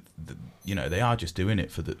really, they are just doing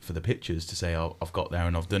it for the pictures, to say, oh, I've got there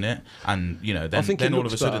and I've done it, and then all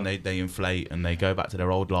of a sudden they inflate and they go back to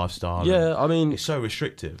their old lifestyle. Yeah, I mean, it's so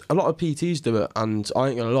restrictive. A lot of PTs do it, and I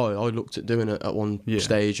ain't gonna lie, I looked at doing it at one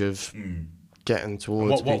stage of getting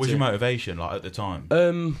towards. What was your motivation like at the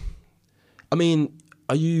time? I mean,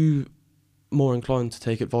 are you more inclined to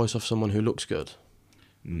take advice off someone who looks good?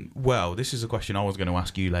 Well, this is a question I was going to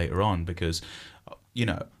ask you later on, because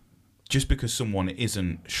just because someone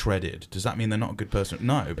isn't shredded, does that mean they're not a good person?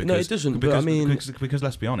 No, because, no, it doesn't. Because, but I mean, because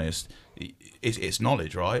let's be honest, it's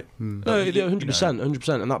knowledge, right? No,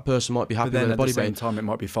 100%, and that person might be happy but then with at body the same weight. time, it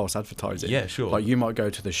might be false advertising. Yeah, sure. Like, you might go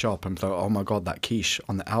to the shop and think, oh my god, that quiche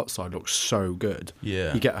on the outside looks so good.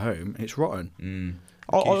 Yeah. You get home, it's rotten.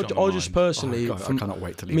 I just personally, I cannot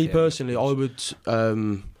wait to leave. Me personally, I would,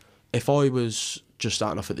 if I was just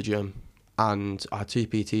starting off at the gym and I had 2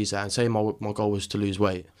 PTs there, and say my goal was to lose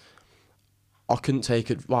weight, I couldn't take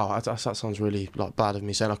it. Wow, that sounds really like bad of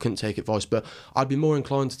me saying I couldn't take advice, but I'd be more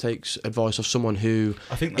inclined to take advice of someone who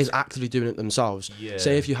is actively doing it themselves. Yeah.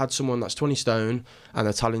 Say if you had someone that's 20 stone and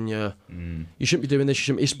they're telling you you shouldn't be doing this,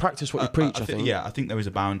 it's practice what you preach. I think. Yeah, I think there is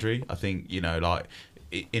a boundary. I think like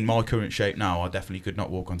in my current shape now, I definitely could not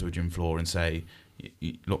walk onto a gym floor and say,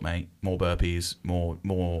 look, mate, more burpees,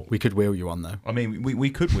 more. We could wheel you on though. I mean, we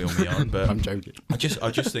could wheel me on, but I'm joking. I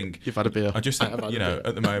just think you've had a beer. I just think,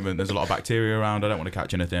 at the moment there's a lot of bacteria around. I don't want to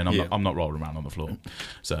catch anything. I'm not rolling around on the floor,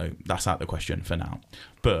 so that's out the question for now.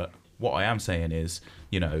 But what I am saying is,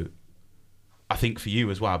 I think for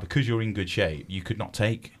you as well, because you're in good shape, you could not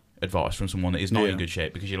take advice from someone that is not in good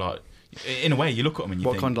shape, because you're like. In a way, you look at them and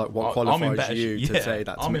you think, what qualifies you to say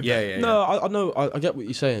that to me? Yeah. No, I know, I get what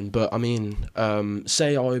you're saying, but I mean,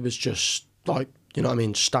 say I was just like,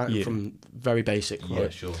 starting from very basic, right? Yeah,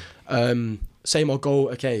 sure. Say my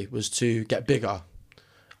goal, was to get bigger.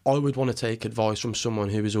 I would want to take advice from someone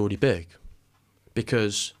who is already big,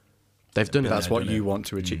 because they've done it. That's what you want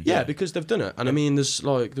to achieve. Yeah, because they've done it. And I mean,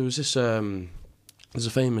 there was this. There's a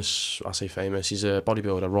famous, I say famous, he's a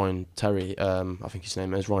bodybuilder, Ryan Terry, I think his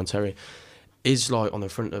name is Ryan Terry, is like on the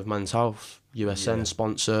front of Men's Health, USN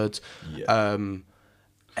sponsored. Yeah.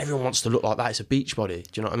 Everyone wants to look like that. It's a beach body.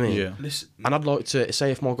 Do you know what I mean? Yeah. Listen, and I'd like to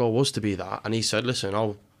say, if my goal was to be that, and he said, listen,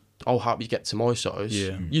 I'll help you get to my size.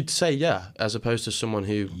 Yeah. You'd say as opposed to someone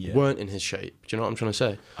who weren't in his shape. Do you know what I'm trying to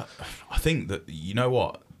say? I think that, you know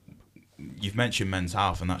what, you've mentioned Men's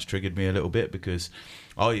Health, and that's triggered me a little bit, because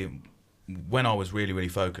when I was really, really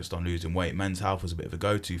focused on losing weight, Men's Health was a bit of a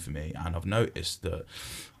go-to for me, and I've noticed that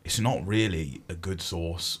it's not really a good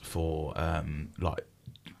source for like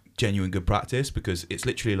genuine good practice, because it's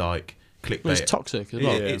literally like clickbait. It's toxic as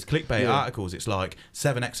well. It's clickbait articles. It's like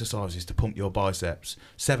 7 exercises to pump your biceps,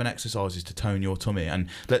 7 exercises to tone your tummy, and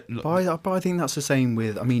but I think that's the same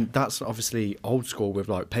with. I mean, that's obviously old school with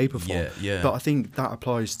like paper form. Yeah. But I think that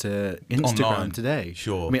applies to Instagram online today.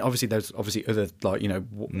 Sure. I mean, obviously there's other like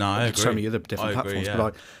I agree. so many other different platforms, but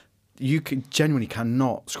like. You genuinely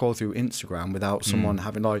cannot scroll through Instagram without someone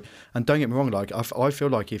having like. And don't get me wrong, like I feel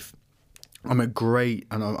like if I'm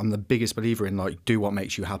I'm the biggest believer in like do what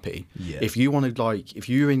makes you happy. Yeah. If you want to if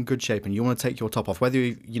you're in good shape and you want to take your top off, whether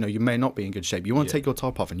you may not be in good shape, you want to take your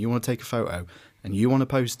top off and you want to take a photo and you want to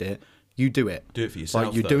post it, you do it. Do it for yourself.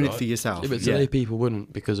 Like you're doing it for yourself. Yeah, but today people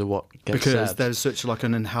wouldn't because of what gets said. There's such like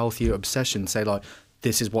an unhealthy obsession. Say like.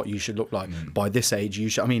 This is what you should look like. By this age, you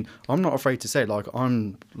should. I mean, I'm not afraid to say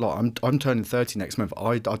I'm turning 30 next month.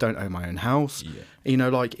 I don't own my own house. Yeah.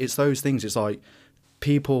 Like it's those things. It's like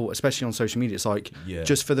people, especially on social media. It's like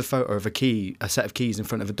just for the photo of a set of keys in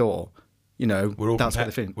front of a door. That's what they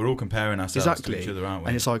think. We're all comparing ourselves to each other, aren't we?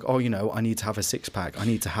 And it's like, I need to have a 6-pack. I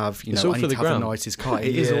need to have, it's all I for need the to have the nicest car.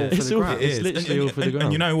 It is all for the gram. It's literally all for the gram.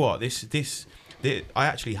 And you know what? I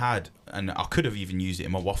actually had, and I could have even used it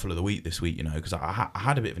in my waffle of the week this week, because I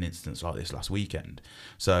had a bit of an instance like this last weekend.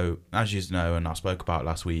 So, as you know, and I spoke about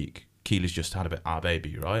last week, Keela's just had our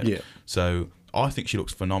baby, right? Yeah. So, I think she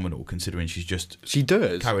looks phenomenal considering she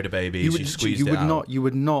does carried a baby. She squeezed it out. You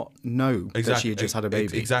would not know that she had just had a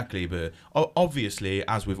baby. Exactly, but obviously,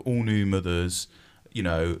 as with all new mothers, you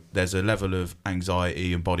know, there's a level of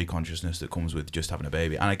anxiety and body consciousness that comes with just having a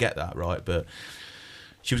baby, and I get that, right? But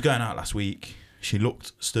she was going out last week. She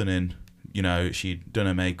looked stunning. You know, she'd done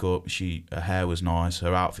her makeup. Her hair was nice.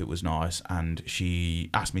 Her outfit was nice, and she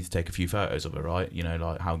asked me to take a few photos of her. Right? You know,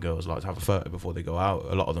 like how girls like to have a photo before they go out.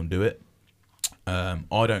 A lot of them do it.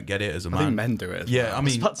 I don't get it as a man. I think men do it. Yeah, I mean, I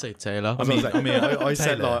was about to say Taylor. I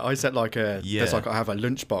set Taylor. like a Yeah. there's like I have a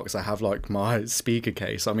lunchbox. I have like my speaker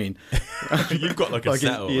case. I mean, you've got like a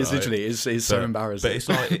setup, it is right? literally it's so embarrassing. But it's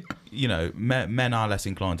like, you know, men are less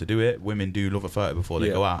inclined to do it. Women do love a photo before they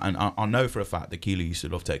go out, and I know for a fact that Keely used to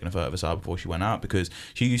love taking a photo of herself before she went out, because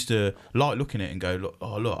she used to like looking at it and go,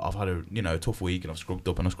 look, I've had a tough week and I've scrubbed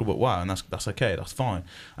up, and I scrub up well, and that's okay, that's fine.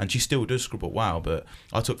 And she still does scrub up well. But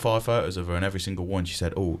I took 5 photos of her, and every single one she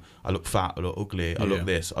said, oh, I look fat, I look ugly, I look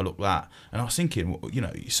this, I look that. And I was thinking, well, you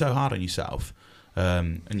know, you're so hard on yourself.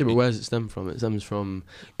 But where's it stem from? It stems from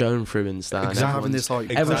going through Insta. Exactly, having this like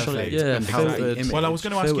exactly. Well, I was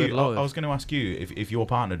going to ask you if your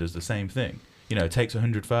partner does the same thing. You know, takes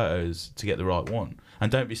 100 photos to get the right one,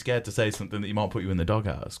 and don't be scared to say something that you might put you in the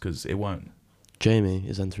doghouse, because it won't. Jamie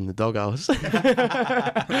is entering the doghouse.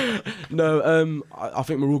 No, I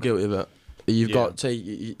think we're all guilty of it. You've got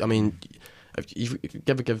to. I mean, if you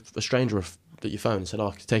ever give a stranger your phone and said,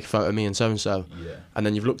 "Oh, take a photo of me and so and so," and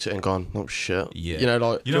then you've looked at it and gone, "Oh shit," you know,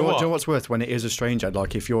 like do you know what's worse when it is a stranger?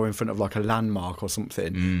 Like if you're in front of like a landmark or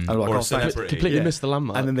something, and like or a celebrity, completely missed the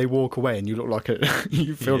landmark, and then they walk away and you look like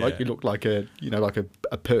you feel like you look like a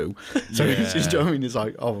poo. So it's just, you know what I mean? It's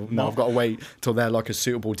like, oh no, I've got to wait till they're like a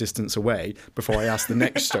suitable distance away before I ask the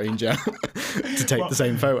next stranger to take the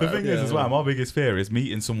same photo. The thing is, as well, my biggest fear is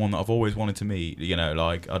meeting someone that I've always wanted to meet. You know,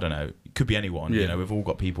 like I don't know, it could be anyone. You know, we've all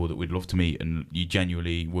got people that we'd love to meet, and you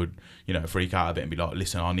genuinely would, you know, freak out a bit and be like,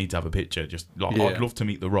 listen, I need to have a picture. Just like I'd love to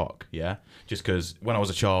meet The Rock, just because when I was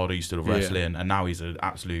a child I used to love wrestling, and now he's an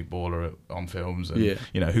absolute baller on films, and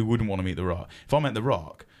you know, who wouldn't want to meet The Rock? If I met The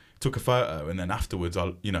Rock, took a photo, and then afterwards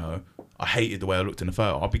I hated the way I looked in the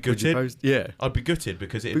photo, I'd be gutted. I'd be gutted,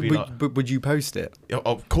 because it'd be like, but would you post it?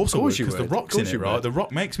 Of course I would, because The Rock's in it, right? Would. The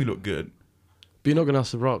Rock makes me look good. But you're not going to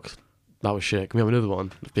ask The Rock, that was shit, can we have another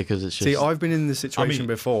one? Because it's just... See, I've been in this situation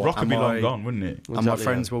before. Rock would be long gone, wouldn't it? And my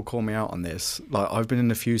friends will call me out on this. Like, I've been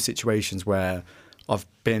in a few situations where I've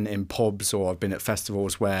been in pubs or I've been at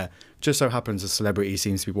festivals where just so happens a celebrity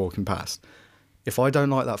seems to be walking past. If I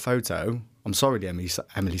don't like that photo, I'm sorry, Emily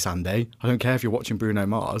Sandé, I don't care if you're watching Bruno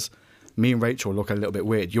Mars, me and Rachel look a little bit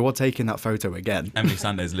weird. You're taking that photo again. Emily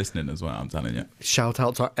Sandé's listening as well, I'm telling you. Shout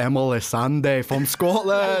out to Emily Sandé from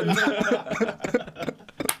Scotland.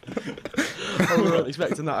 I wasn't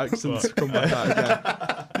expecting that accent to come back out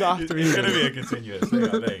again. It's going to be a continuous thing,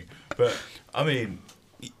 I think. But, I mean,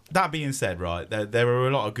 that being said, right, there are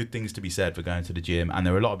a lot of good things to be said for going to the gym, and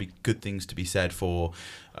there are a lot of good things to be said for,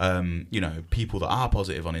 you know, people that are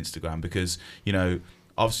positive on Instagram, because, you know,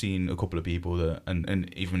 I've seen a couple of people that,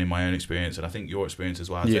 and even in my own experience, and I think your experience as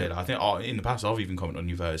well, Taylor, I think in the past I've even commented on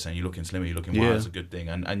your photos saying you're looking slimmer, you're looking wild, it's a good thing,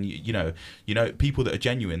 and you know people that are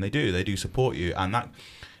genuine, they do support you, and that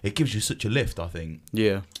it gives you such a lift, I think.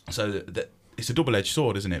 Yeah. So that it's a double-edged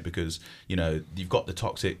sword, isn't it? Because, you know, you've got the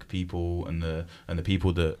toxic people and the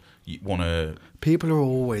people that want to... People are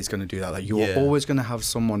always going to do that. Like, you're always going to have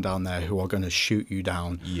someone down there who are going to shoot you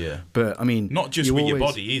down. Yeah. But, I mean... Not just with your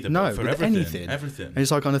body either, but for everything. Everything. And it's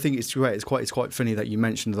like, and I think it's great. It's quite funny that you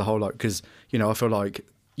mentioned the whole, like, because, you know, I feel like...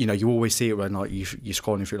 You know, you always see it when, like, you're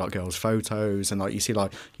scrolling through, like, girls' photos, and, like, you see,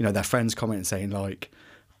 like, you know, their friends comment saying, like...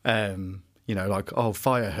 you know, like, oh,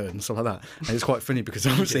 fire her and stuff like that. And it's quite funny because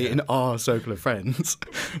obviously in our circle of friends,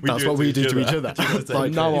 that's what we do to each other.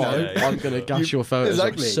 Like, no, I'm going to gas your photos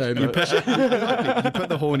exactly. so much. You put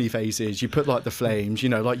the horny faces, you put, like, the flames, you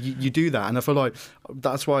know, like, you do that. And I feel like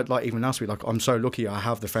that's why, like, even last week, like, I'm so lucky I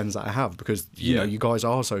have the friends that I have because, you know, you guys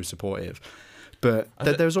are so supportive. But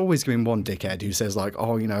there's always going to be one dickhead who says, like,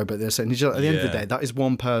 oh, you know, but they're saying, at the end of the day, that is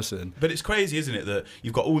one person. But it's crazy, isn't it, that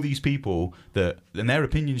you've got all these people that, and their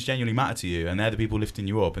opinions genuinely matter to you, and they're the people lifting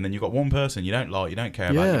you up, and then you've got one person you don't like, you don't care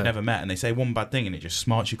about, you've never met, and they say one bad thing, and it just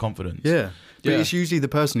smarts your confidence. Yeah. But it's usually the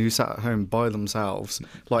person who sat at home by themselves,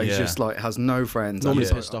 like, just, like, has no friends. Normally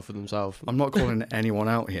pissed off with themselves. I'm not calling anyone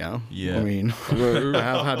out here. Yeah. I mean, I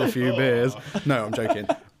have had a few beers. No, I'm joking.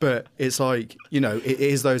 But it's like, you know, it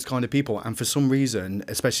is those kind of people. And for some reason,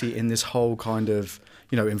 especially in this whole kind of,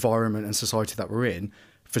 you know, environment and society that we're in,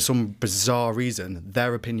 for some bizarre reason,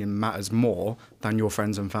 their opinion matters more than your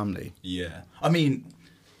friends and family. Yeah. I mean,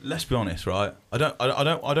 let's be honest, right? I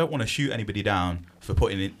don't want to shoot anybody down for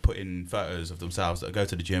putting photos of themselves that go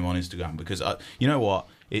to the gym on Instagram, because you know what?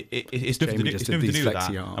 it's nothing to do with that.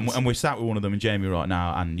 And we're sat with one of them and Jamie right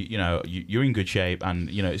now, and you know you're in good shape, and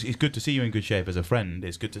you know it's good to see you in good shape as a friend.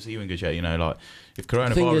 It's good to see you in good shape. You know, like if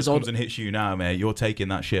coronavirus comes and hits you now, mate, you're taking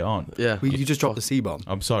that shit on. Yeah, well, you just dropped the C-bomb.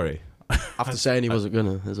 I'm sorry. After saying he wasn't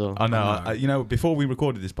gonna as well. I know. You know, before we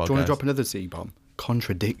recorded this podcast, do you want to drop another C-bomb?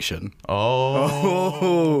 Contradiction.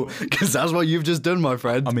 Oh, because that's what you've just done, my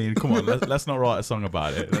friend. I mean, come on, let's not write a song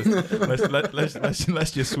about it.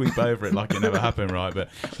 Let's just sweep over it like it never happened, right? But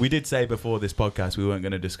we did say before this podcast we weren't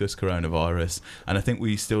going to discuss coronavirus, and I think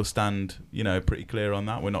we still stand, you know, pretty clear on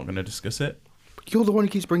that. We're not going to discuss it. You're the one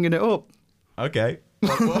who keeps bringing it up. Okay.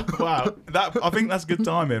 Wow, I think that's good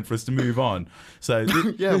timing for us to move on. So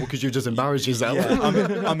yeah, because you just embarrassed yourself. Yeah,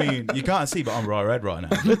 I mean, you can't see, but I'm right red right now.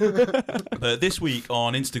 But this week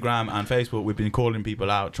on Instagram and Facebook, we've been calling people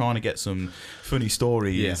out, trying to get some funny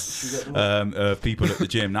stories of people at the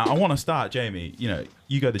gym. Now, I want to start, Jamie. You know,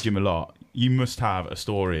 you go to the gym a lot. You must have a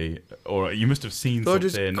story, or you must have seen something.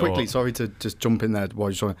 Just quickly, sorry to just jump in there while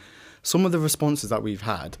you're trying. Some of the responses that we've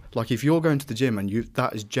had, like if you're going to the gym and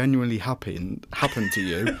that has genuinely happened to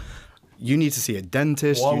you, you need to see a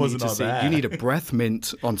dentist. You need a breath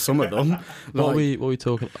mint on some of them. What are we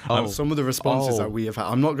talking about? Some of the responses that we have had.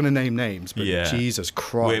 I'm not going to name names, but Jesus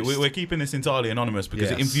Christ. We're keeping this entirely anonymous because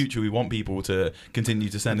in future we want people to continue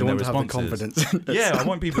to send in their responses. Yeah, I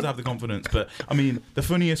want people to have the confidence. But I mean, the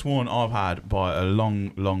funniest one I've had by a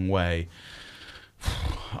long, long way.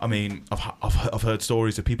 I mean, I've heard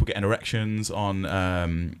stories of people getting erections on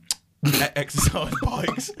exercise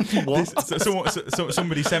bikes. What?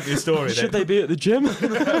 Somebody sent me a story. Should they be at the gym?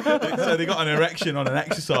 So they got an erection on an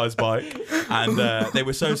exercise bike, and they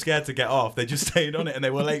were so scared to get off, they just stayed on it, and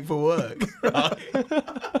they were late for work. Right?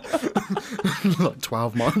 Like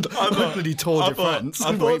 12 months. Bloody Tour de France.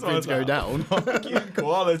 Wait for it to go down.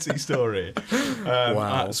 Quality story.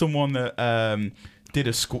 Wow. Someone that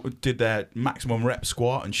did their maximum rep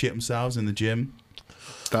squat and shit themselves in the gym.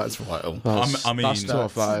 That's vital. I mean, that's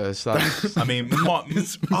tough. I mean,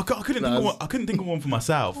 I couldn't think of one for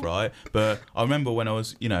myself, right? But I remember when I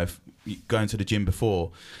was, you know, going to the gym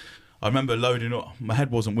before. I remember loading up. My head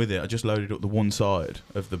wasn't with it. I just loaded up the one side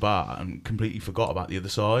of the bar and completely forgot about the other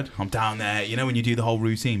side. I'm down there. You know, when you do the whole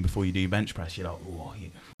routine before you do bench press, you're like, oh, you're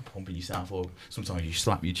pumping yourself up. Sometimes you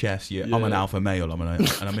slap your chest. I'm an alpha male. and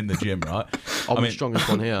I'm in the gym, right? I'm the strongest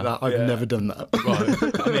one here. I've never done that.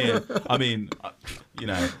 Right. I mean, you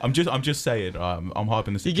know, I'm just saying. I'm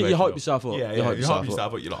hyping the situation. You hype yourself up. Yeah, you hype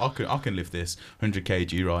yourself up. You're like, I can lift this 100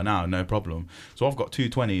 kg right now, no problem. So I've got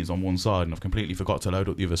 220s on one side, and I've completely forgot to load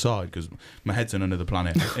up the other side because my head's in another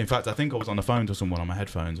planet. In fact, I think I was on the phone to someone on my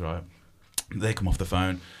headphones. Right, they come off the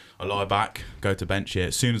phone. I lie back, go to bench it.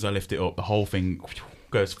 As soon as I lift it up, the whole thing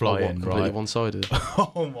goes flying. Completely right, one-sided.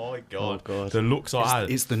 Oh my god! The looks I had.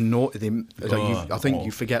 It's I think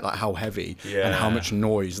you forget like how heavy and how much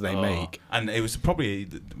noise they make. And it was probably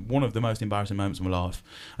one of the most embarrassing moments of my life.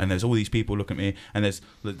 And there's all these people looking at me, and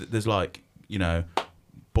there's like, you know,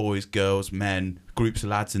 boys, girls, men, groups of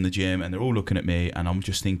lads in the gym, and they're all looking at me, and I'm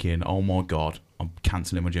just thinking, oh my god, I'm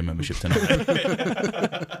cancelling my gym membership tonight.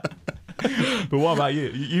 But what about you?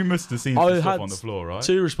 You must have seen some stuff on the floor, right?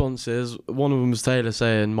 2 responses. One of them was Taylor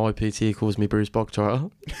saying, my PT calls me Bruce Bogtrotter.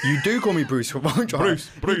 You do call me Bruce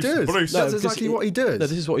Bogtrotter. Bruce. That's exactly what he does. No,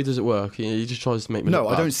 this is what he does at work. He just tries to make me No,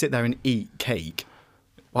 look I bad. don't sit there and eat cake.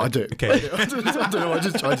 Well, I do. Okay. I don't know. I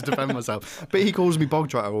just try to defend myself. But he calls me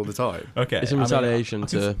Bogtrotter all the time. Okay. It's in retaliation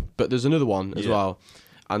to... But there's another one as well.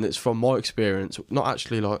 And it's from my experience. Not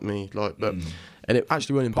actually like me, but... And it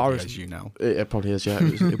actually wasn't embarrassing. Probably is you now. It probably is, yeah.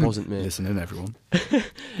 It wasn't me. Listening, everyone.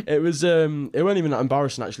 It was. It wasn't even that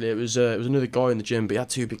embarrassing actually. It was another guy in the gym, but he had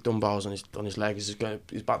 2 big dumbbells on his legs.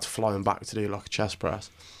 He's about to fly him back to do like a chest press.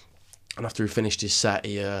 And after he finished his set,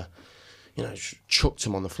 he chucked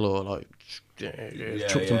him on the floor, like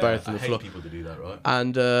chucked them both on the floor. I hate people to do that, right?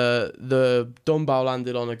 And the dumbbell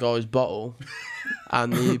landed on a guy's bottle,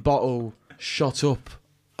 and the bottle shot up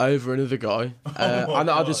over another guy, and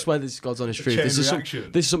I just swear this is God's honest truth. This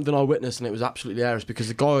is something I witnessed, and it was absolutely hilarious because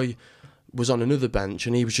the guy was on another bench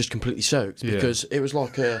and he was just completely soaked because it was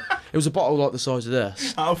like it was a bottle like the size of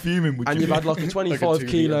this. How fuming would you be? And you've had like a 25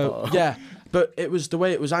 kilo, but it was the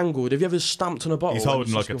way it was angled. Have you ever stamped on a bottle? He's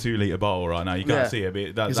holding like a 2 litre bottle right now. You can't see it,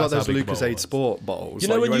 but that's like those how big Lucasade Sport bottles. You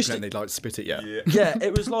know, when you open it, they'd like spit it. Yeah,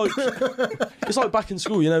 it was like it's like back in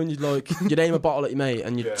school. You know, when you'd aim a bottle at your mate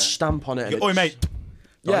and you'd stamp on it. And oi, mate.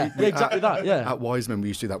 Yeah, exactly that. Yeah. At Wiseman, we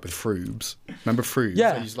used to do that with Frubes. Remember Frubes?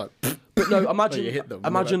 Yeah. They used to like. But no, imagine, you hit them,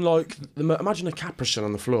 imagine imagine a Capricin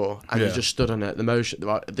on the floor, and Yeah. you just stood on it. The motion,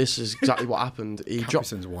 like, this is exactly what happened. He dropped.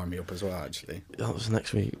 Capricins wind me up as well, actually. That was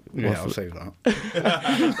next week. Yeah, I'll save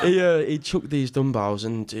that. He chucked these dumbbells,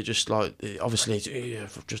 and it just obviously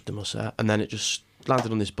I've just done my set, and then it just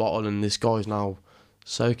landed on this bottle, and this guy's now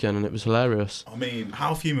soaking, and it was hilarious. I mean,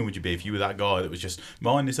 how fuming would you be if you were that guy that was just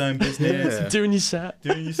minding his own business, Yeah. Doing your set.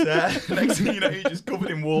 doing your set? Next thing you know, you're just covered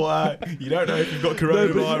in water. You don't know if you've got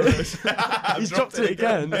coronavirus. He's dropped it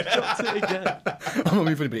again. I'm not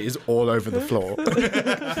even, but it is all over the floor.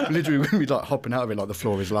 Literally, when we like hopping out of it, like the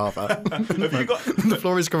floor is lava. Have you got? The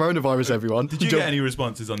floor is coronavirus, everyone. Did you get any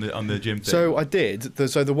responses on the gym thing? So I did.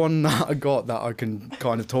 So the one that I got that I can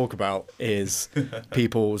kind of talk about is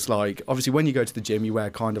people's like, obviously when you go to the gym, you wear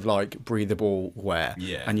kind of like breathable wear,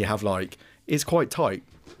 Yeah. and you have like, it's quite tight,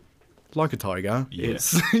 like a tiger. Yeah.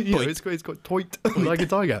 It's it's got tight like a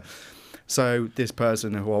tiger. So this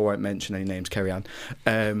person, who I won't mention any names, Kerry Ann,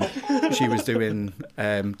 she was doing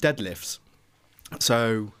deadlifts.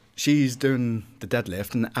 So she's doing the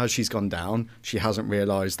deadlift, and as she's gone down, she hasn't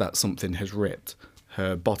realised that something has ripped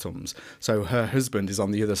her bottoms. So her husband is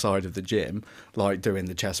on the other side of the gym, like doing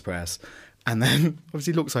the chest press, and then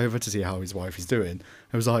obviously looks over to see how his wife is doing.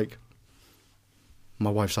 I was like, my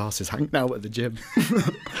wife's ass is hanging out at the gym.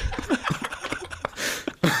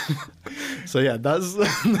 So yeah, that's.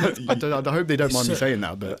 I hope they don't mind me saying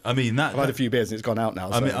that, but I mean, I've had a few beers and it's gone out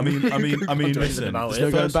now. So. I mean, listen. about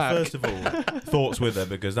it. First of all, thoughts with her,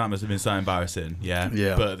 because that must have been so embarrassing. Yeah.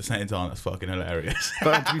 Yeah. But at the same time, that's fucking hilarious.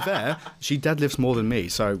 But to be fair, she deadlifts more than me,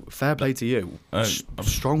 so fair play to you.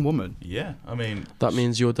 Strong woman. Yeah. I mean, That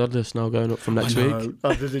means your deadlift's now going up from next week.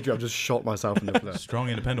 I've just shot myself in the foot. strong,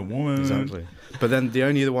 independent woman. Exactly. But then the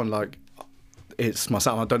only other one, like, it's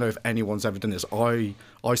myself. I don't know if anyone's ever done this.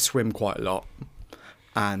 I swim quite a lot,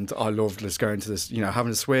 and I love just going to this,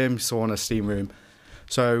 having a swim, sauna, steam room.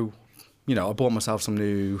 So, I bought myself some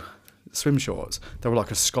new swim shorts. They were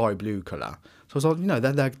like a sky blue colour. So I was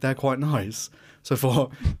like, they're quite nice. So I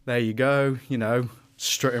thought, there you go,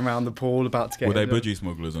 strutting around the pool, about to get. Were they in budgie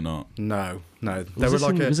smugglers or not? No. They Was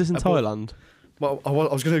were this in Thailand? Well, I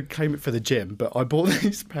was going to claim it for the gym, but I bought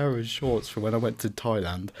these pair of shorts for when I went to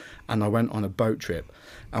Thailand, and I went on a boat trip,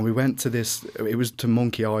 and we went to it was to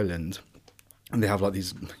Monkey Island, and they have like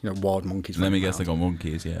these, wild monkeys. Let me running guess, they around. got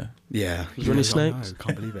monkeys, yeah. Yeah. Was there any snakes? I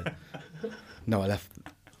can't believe it. No, I left.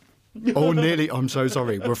 Oh, nearly. I'm so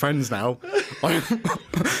sorry. We're friends now.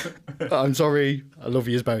 I'm sorry. I love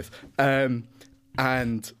you both. Yeah.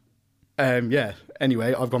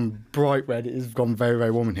 Anyway, I've gone bright red. It has gone very, very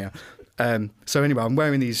warm in here. So anyway, I'm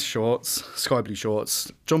wearing these shorts, sky blue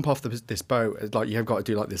shorts. Jump off this boat. Like, you've got to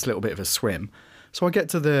do like this little bit of a swim. So I get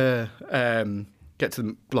to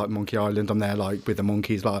like Monkey Island. I'm there like with the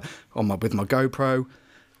monkeys, like with my GoPro.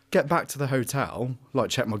 Get back to the hotel, like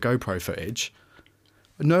check my GoPro footage.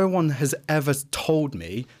 No one has ever told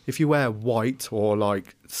me if you wear white or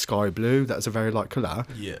like sky blue, that's a very light colour.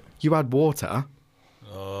 Yeah. You add water.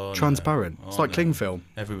 Oh, Transparent. no. It's like cling film.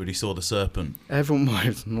 Everybody saw the serpent. Everyone,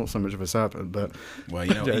 well, not so much of a serpent, but Well,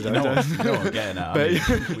 you know what I'm getting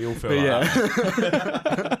at. We all feel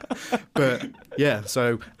that. but yeah.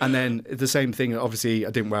 So, and then the same thing. Obviously,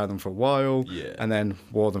 I didn't wear them for a while. Yeah. And then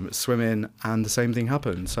wore them at swimming, and the same thing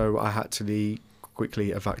happened. So I had to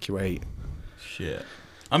quickly evacuate. Shit.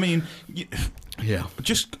 I mean, Yeah. I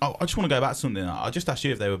just want to go back to something. I just asked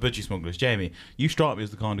you if they were budgie smugglers. Jamie, you strike me as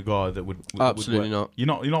the kind of guy that would Absolutely wear, not. You're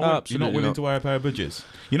not Absolutely willing not. to wear a pair of budgies.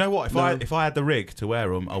 You know what? If I had the rig to wear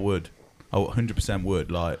them, I would. I 100% would.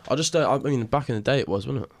 Like, I mean, back in the day it was,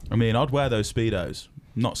 wasn't it? I mean, I'd wear those speedos.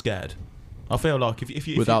 Not scared. I feel like if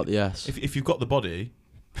you Without the S. if you've got the body.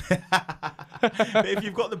 If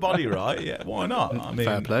you've got the body right, yeah, why not? I mean,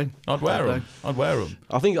 Fair play. I'd wear them. I'd wear them.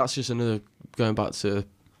 I think that's just another, going back to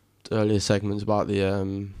earlier segments about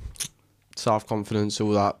the self-confidence,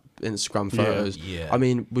 all that Instagram photos. Yeah. I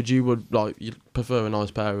mean, would you prefer a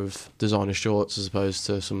nice pair of designer shorts as opposed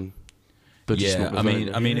to some budgie Yeah, smugglers, I mean,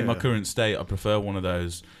 wouldn't in my Yeah. current state, I prefer one of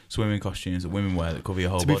those swimming costumes that women wear that cover your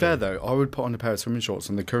whole To body. be fair though, I would put on a pair of swimming shorts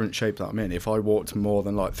in the current shape that I'm in. If I walked more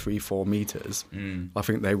than like 3-4 meters, I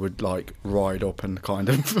think they would like ride up and kind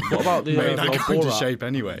of. What about the make that old kind of Borat? shape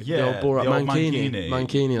anyway? The old Borat mankini.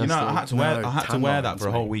 Mankini, You know, that's I had to wear. No, I had to tan wear that lines, for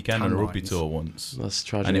a whole mate. weekend on Tan a rugby lines. tour once. That's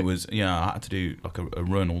tragic. And it was, I had to do like a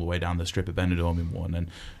run all the way down the strip of Benidorm in one, and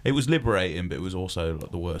it was liberating, but it was also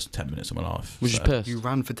like the worst 10 minutes of my life. Was you So- pissed? You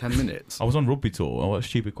ran for 10 minutes. I was on rugby tour. Oh, what a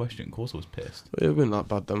stupid question. Of course I was pissed. It wasn't that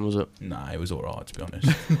bad then, was it? Nah, it was alright, to be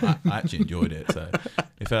honest. I actually enjoyed it. So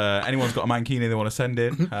if anyone's got a mankini they want to send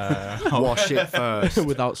in, Wash it first.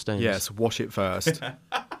 Without stains. Yes, wash it first.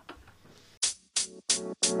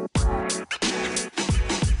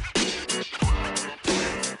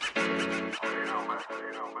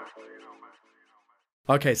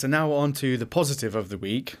 Okay, so now on to the positive of the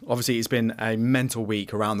week. Obviously, it's been a mental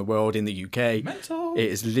week around the world in the UK. Mental. It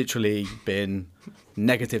has literally been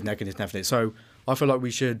negative. So I feel like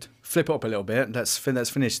we should flip it up a little bit. Let's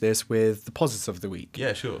finish this with the positives of the week.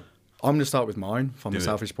 Yeah, sure. I'm going to start with mine from a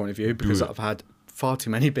selfish point of view because I've had far too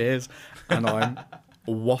many beers and I'm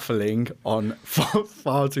waffling on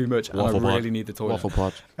far too much and I really need the toilet. Waffle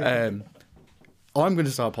pod. I'm going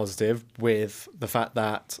to start positive with the fact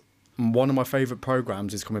that one of my favourite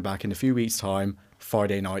programmes is coming back in a few weeks' time,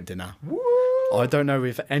 Friday Night Dinner. Woo! I don't know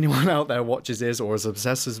if anyone out there watches this or is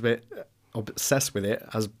obsessed with it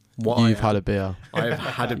as what You've had a beer. I've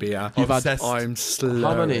had a beer. I'm slow.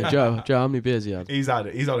 How many? Joe, how many beers he had? He's had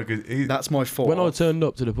a good. That's my fault. When I turned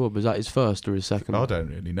up to the pub, was that his first or his second? I don't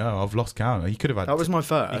really know. I've lost count. He could have had. That was my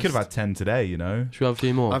first. He could have had 10 today. You know. Should we have a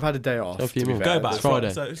few more? I've had a day off. A few to be more. fair. Go back. It's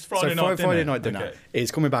Friday. So it's So Friday night dinner. dinner. Okay.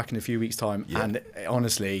 It's coming back in a few weeks' time, Yeah. and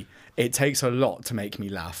honestly, it takes a lot to make me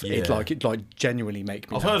laugh. Yeah. It like genuinely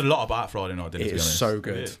make me. I've laugh. heard a lot about Friday night dinner. It to be is honest. so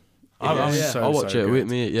good. Yeah. I'll watch it.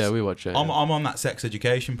 We watch it. I'm on that sex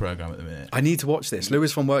education program at the minute. I need to watch this.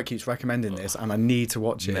 Lewis from work keeps recommending this, and I need to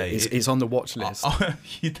watch it. Mate, It's on the watch list.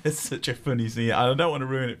 There's such a funny scene. I don't want to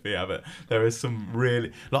ruin it for you, but there is some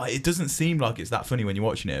really it doesn't seem like it's that funny when you're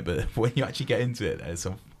watching it, but when you actually get into it, there's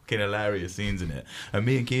some fucking hilarious scenes in it. And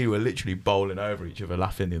me and Keely were literally bowling over each other,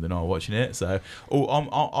 laughing the other night watching it. So, I'm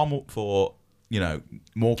up for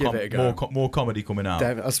more Give it a go. more comedy coming out.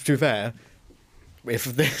 As to be fair, if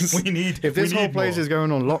this We whole need place more. is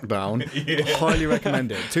going on lockdown, highly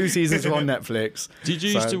recommend it. 2 seasons are on Netflix. Did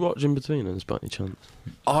you used to watch In Betweeners by any chance?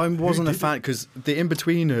 I wasn't a fan because the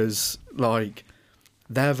In-Betweeners, like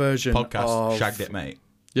their version Podcast of Shagged It Mate.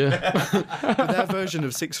 Yeah. their version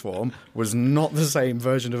of Sixth Form was not the same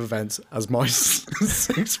version of events as my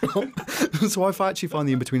Sixth Form. So I actually find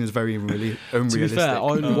the In-Betweeners very unrealistic. To be fair, I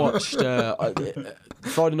only watched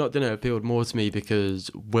Friday Night Dinner appealed more to me because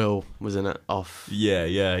Will was in it off.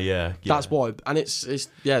 Yeah. That's why, and it's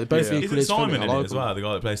they're both equally Isn't as funny. Simon in I it like as them. well? The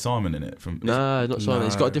guy that plays Simon in it from. No, not Simon.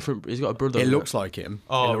 He's got a No. different. He's got a brother. It in looks like him.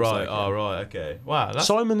 Oh It looks right. like him. Oh right. Okay. Wow. That's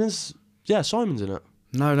Simon is. Yeah, Simon's in it.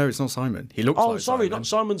 No, it's not Simon. He looks Oh, like sorry, Simon. not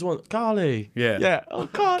Simon's one. Carly. Yeah. Yeah. Oh,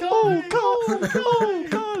 Carly. Oh,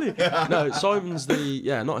 Carly. No, Simon's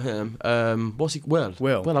not him. What's he? Will.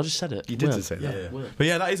 Will. I just said it. You did Will. just say that. Yeah. Will. But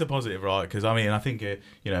yeah, that is a positive, right? Because I mean, I think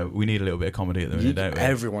we need a little bit of comedy at the minute, don't we?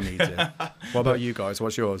 Everyone needs it. What about you guys?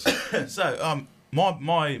 What's yours? So,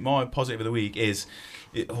 my positive of the week is,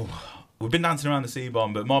 we've been dancing around the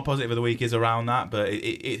C-bomb, but my positive of the week is around that. But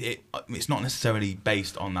it's not necessarily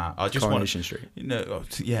based on that. I just Coronation Street.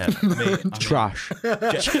 Trash.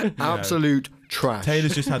 Absolute trash.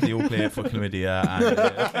 Taylor's just had the all clear for chlamydia,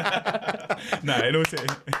 and no, in all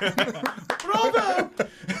seriousness, bravo.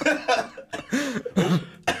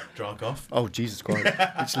 Drunk off. Oh, Jesus Christ.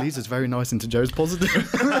 Which leads us very nice into Joe's positive.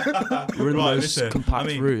 We're in the Right, most listen, compact I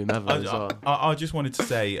mean, room ever as well. I just wanted to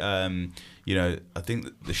say, I think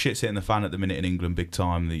that the shit's hitting the fan at the minute in England big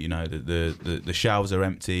time. The shelves are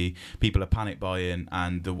empty, people are panic buying,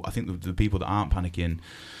 and I think the people that aren't panicking,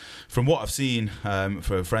 from what I've seen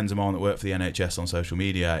for friends of mine that work for the NHS on social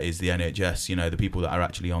media, is the NHS, the people that are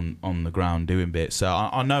actually on the ground doing bits. So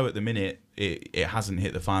I know at the minute it hasn't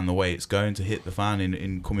hit the fan the way it's going to hit the fan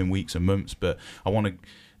in coming weeks and months, but I want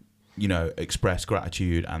to express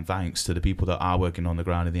gratitude and thanks to the people that are working on the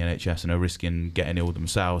ground in the NHS and are risking getting ill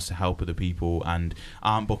themselves to help other people and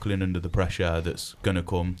aren't buckling under the pressure that's going to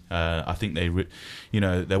come. I think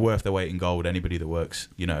they're worth their weight in gold, anybody that works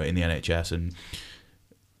in the NHS. And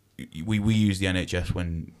we used the NHS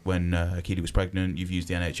when Keely was pregnant. You've used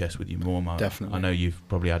the NHS with your mum. Definitely. I know you've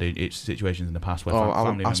probably had situations in the past where I'm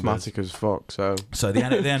family members. asthmatic as fuck, so So the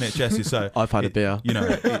NHS is so. I've had a beer.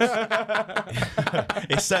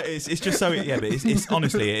 It's just so but it's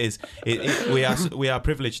honestly it is. We are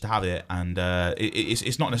privileged to have it, and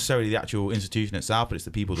it's not necessarily the actual institution itself, but it's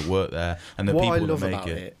the people that work there and the What people I love that make about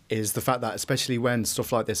it. it is the fact that, especially when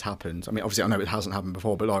stuff like this happens, I mean, obviously I know it hasn't happened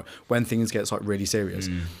before, but like when things get like really serious,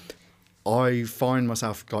 I find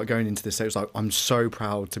myself like going into this stage like I'm so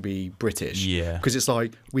proud to be British. Yeah. Because it's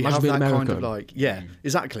like we Imagine have being that kind of American. like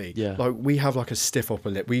exactly. Yeah. Like we have like a stiff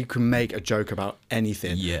upper lip. We can make a joke about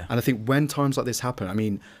anything. Yeah. And I think when times like this happen, I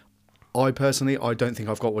mean, I personally don't think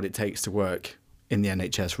I've got what it takes to work in the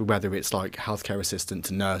NHS, whether it's like healthcare assistant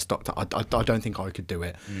to nurse, doctor. I don't think I could do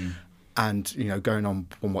it. And going on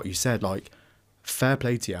what you said, like fair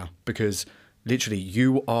play to you, because literally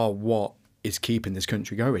you are what is keeping this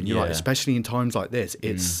country going. You're like, especially in times like this,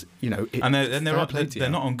 it's And they're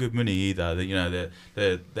not on good money either.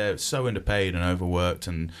 They're so underpaid and overworked,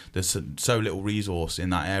 and there's so little resource in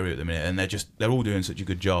that area at the minute, and they're all doing such a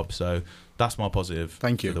good job. So That's my positive.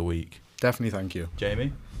 Thank you for the week. Definitely, thank you.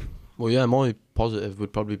 Jamie. Well, yeah, my positive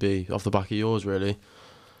would probably be off the back of yours. Really,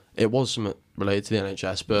 it was something related to the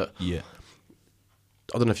NHS, but Yeah.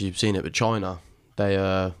 I don't know if you've seen it, but China,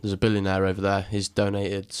 there's a billionaire over there. He's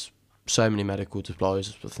donated so many medical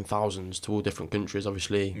supplies, I think thousands, to all different countries,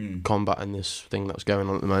 obviously combating this thing that's going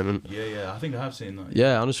on at the moment. Yeah, I think I have seen that.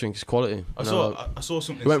 Yeah, I just think it's quality. I saw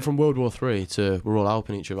something. It went from World War Three to we're all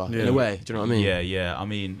helping each other in a way. Do you know what I mean? Yeah. I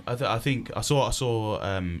mean, I think I saw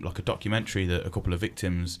like a documentary that a couple of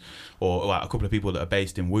victims, or like, a couple of people that are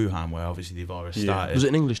based in Wuhan, where obviously the virus started. Was it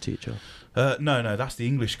an English teacher? No, that's the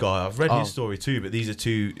English guy. I've read his story too, but these are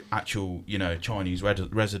two actual, Chinese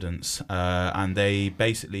residents, and they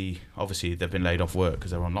basically, obviously, they've been laid off work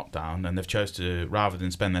because they're on lockdown, and they've chose to, rather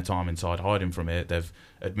than spend their time inside hiding from it, they've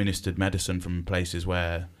administered medicine from places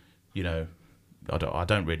where, I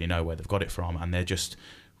don't really know where they've got it from, and they're just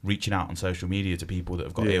reaching out on social media to people that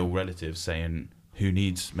have got ill relatives saying who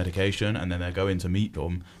needs medication, and then they're going to meet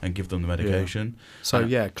them and give them the medication. So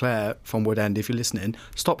Claire from Woodend, if you're listening,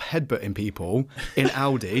 stop headbutting people in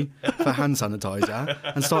Aldi for hand sanitizer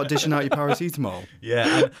and start dishing out your paracetamol.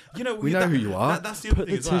 Yeah, and, we know who you are. That's the other Put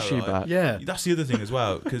thing the as well, tissue right? back. Yeah, That's the other thing as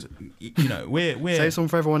well, because we're say something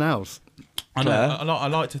for everyone else. I know. I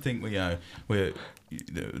like to think we're.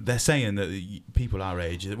 They're saying that people our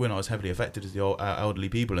age, we're not as heavily affected as the elderly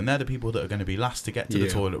people, and they're the people that are going to be last to get to the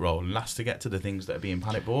toilet roll and last to get to the things that are being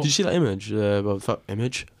panic bought. Did you see that image?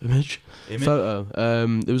 Image? Photo.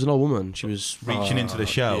 There was an old woman. She was reaching into the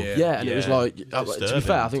shell. Yeah, and it was like, to be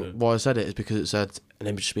fair, I think to- why I said it is because it said an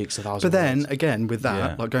image speaks 1,000 But then words. again, with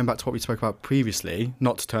that, like going back to what we spoke about previously,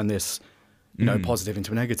 not to turn this, positive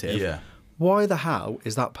into a negative. Yeah. Why the hell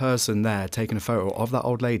is that person there taking a photo of that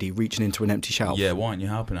old lady reaching into an empty shelf? Yeah, why aren't you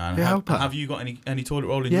helping her? Yeah, help her. Have you got any toilet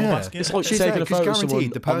roll in your basket? It's like She's taking there, a photo of 'cause someone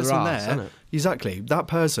guaranteed the on their person arse, there, isn't it? exactly, that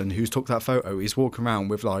person who's took that photo is walking around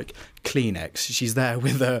with like Kleenex. She's there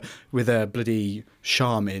with a bloody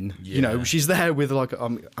Charmin. She's there with like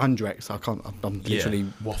Andrex. I'm literally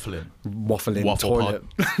waffling waffling Waffle toilet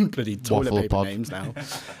bloody toilet Waffle paper pod. names now.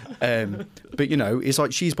 But it's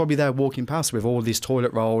like she's probably there walking past with all this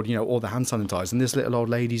toilet roll, all the hand sanitizer, and this little old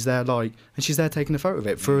lady's there and she's there taking a photo of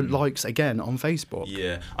it for likes again on Facebook.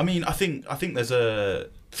 Yeah, I mean, I think there's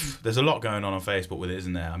a lot going on Facebook with it,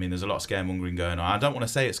 isn't there? I mean, there's a lot of scaremongering going on. I don't want to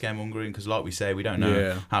say it's scaremongering because, like we say, we don't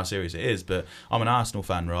know how serious it is. But I'm an Arsenal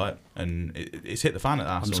fan, right? And it's hit the fan at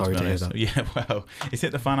Arsenal. I'm sorry to hear that. Yeah, well, it's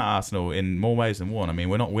hit the fan at Arsenal in more ways than one. I mean,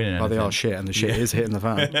 we're not winning anything. Oh, they are shit, and the shit is hitting the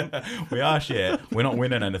fan. We are shit. We're not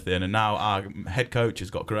winning anything, and now our head coach has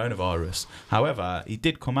got coronavirus. However, he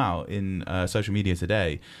did come out in social media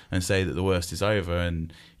today and say that the worst is over,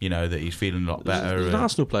 and that he's feeling a lot better. There's an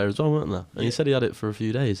Arsenal player as well, weren't there? And he said he had it for a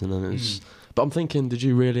few days, and then it's. But I'm thinking, did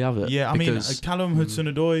you really have it? Yeah, I mean, Because Callum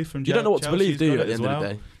Hudson-Odoi from you don't know what to believe, do you? At the Chelsea's end got of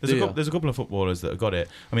it the as day, well. There's a couple of footballers that have got it.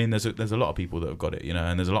 I mean, there's a lot of people that have got it,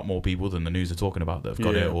 and there's a lot more people than the news are talking about that have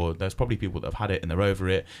got it. Or there's probably people that have had it and they're over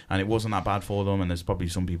it, and it wasn't that bad for them. And there's probably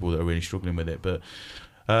some people that are really struggling with it. But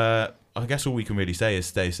I guess all we can really say is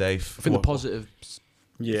stay safe. I think the positive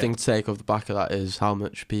thing to take off the back of that is how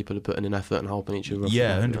much people are putting in effort and helping each other.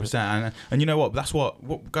 Yeah, 100%. And you know what? That's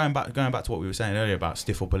what going back to what we were saying earlier about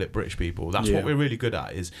stiff upper lip British people. That's what we're really good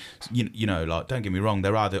at. Is like, don't get me wrong,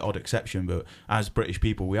 there are the odd exception, but as British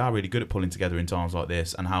people, we are really good at pulling together in times like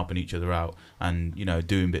this and helping each other out, and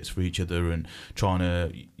doing bits for each other and trying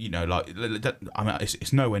to I mean,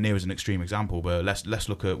 it's nowhere near as an extreme example, but let's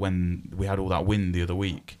look at when we had all that wind the other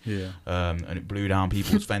week. And it blew down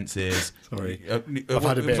people's fences. Sorry.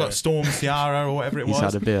 It was like Storm Ciara or whatever it was. He's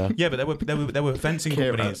had a beer. Yeah, but there were fencing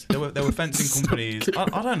companies. There were fencing companies.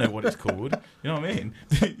 I don't know what it's called. You know what I mean?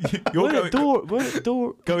 You're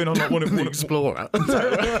going on like one of Explorer.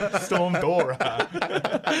 Storm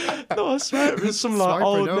Dora. No, I swear it was some like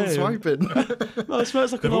Swiping, old name. swiping. No, I swear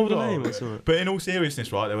it's like an They've all older got- name or something. But in all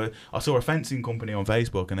seriousness, right? I saw a fencing company on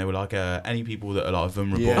Facebook, and they were like, any people that are like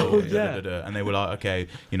vulnerable, and they were like, okay,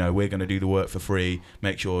 we're going to do the work for free.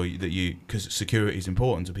 Make sure that because security is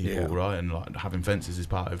important to people, right? And like having fences is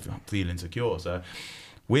part of feeling secure. So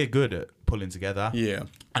we're good at pulling together. Yeah.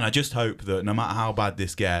 And I just hope that no matter how bad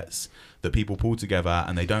this gets, that people pull together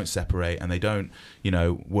and they don't separate and they don't,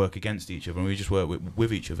 work against each other, and we just work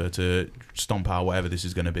with each other to stomp out whatever this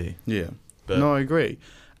is going to be. Yeah. But No, I agree.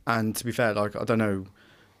 And to be fair, like, I don't know,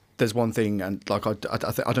 there's one thing, and like, I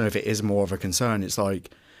don't know if it is more of a concern. It's like,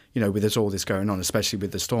 with all this going on, especially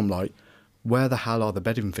with the storm, like, where the hell are the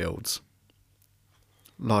bedding fields?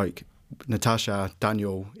 Like, Natasha,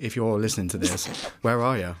 Daniel, if you're listening to this, where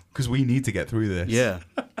are you? because we need to get through this. Yeah.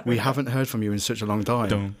 We haven't heard from you in such a long time.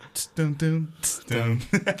 Dun, dun, dun,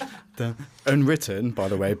 dun. Unwritten, by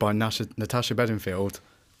the way, by Natasha Bedingfield.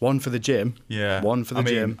 One for the gym. Yeah. One for the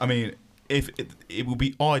gym. I mean, if it would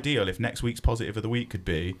be ideal if next week's positive of the week could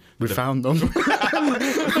be We found them.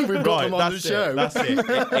 We've got them on the show. That's it.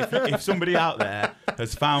 If somebody out there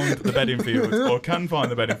has found the Bedingfields or can find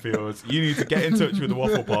the Bedingfields, you need to get in touch with the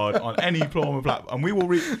Waffle Pod on any form of platform, and we will.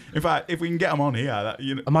 In fact, if we can get them on here,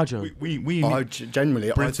 Imagine. we I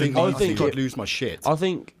think I'd lose my shit. I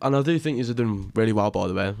think, and I do think he's done really well, by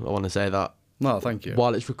the way. I want to say that. No, thank you.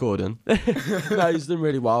 While it's recording. No, he's done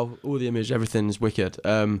really well. All the image, everything's wicked.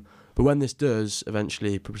 But when this does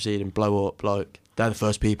eventually proceed and blow up, like, they're the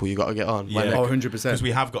first people you got to get on. Yeah, 100%. Because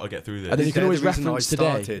we have got to get through this. And then you can always the reason reference I today.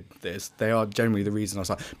 started this. They are generally the reason I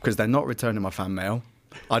started, because they're not returning my fan mail.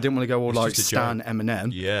 I didn't want to go all It's like just a Stan joke.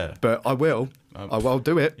 Eminem. Yeah. But I will. I will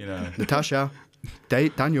do it. You know. Natasha,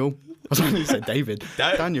 Daniel. I was going to say David.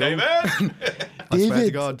 Daniel. David. I swear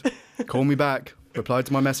to God. Call me back. Reply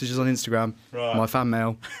to my messages on Instagram. Right. My fan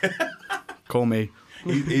mail. Call me.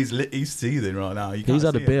 He's seething right now. You He's can't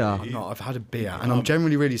had a see beer. him. No, I've had a beer, and I'm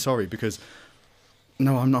genuinely really sorry because.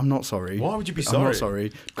 No, I'm not sorry. Why would you be I'm sorry? not sorry. I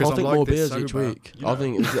Because I'm think like more this beers each sober. week.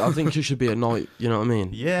 I think it should be a night. You know what I mean?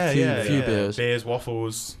 Yeah, a few beers. Beers,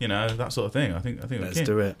 waffles, that sort of thing. I think. Let's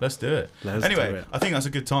do it. Let's do it. Anyway, do it. I think that's a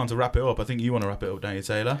good time to wrap it up. I think you want to wrap it up, don't you,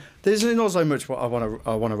 Taylor? There's not so much what I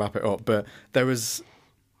want to wrap it up, but there was.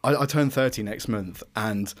 I turned 30 next month,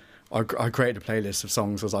 and I created a playlist of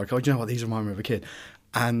songs. I was like, oh, do you know what? These remind me of a kid,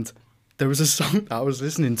 and there was a song that I was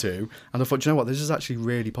listening to, and I thought, do you know what? This is actually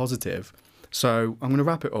really positive. So I'm going to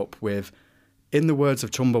wrap it up with, in the words of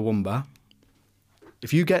Chumbawamba,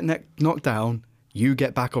 if you get knocked down, you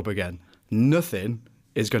get back up again. Nothing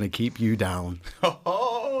is going to keep you down.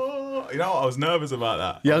 You know what? I was nervous about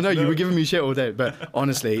that. Yeah, I know, you were giving me shit all day, but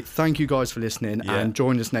honestly, thank you guys for listening, and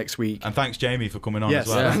join us next week. And thanks, Jamie, for coming on Yes,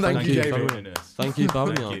 as well. yeah, thank you, for Jamie. joining us. Thank you for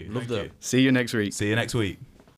having me Thank on. you, Loved thank it. you. See you next week. See you next week.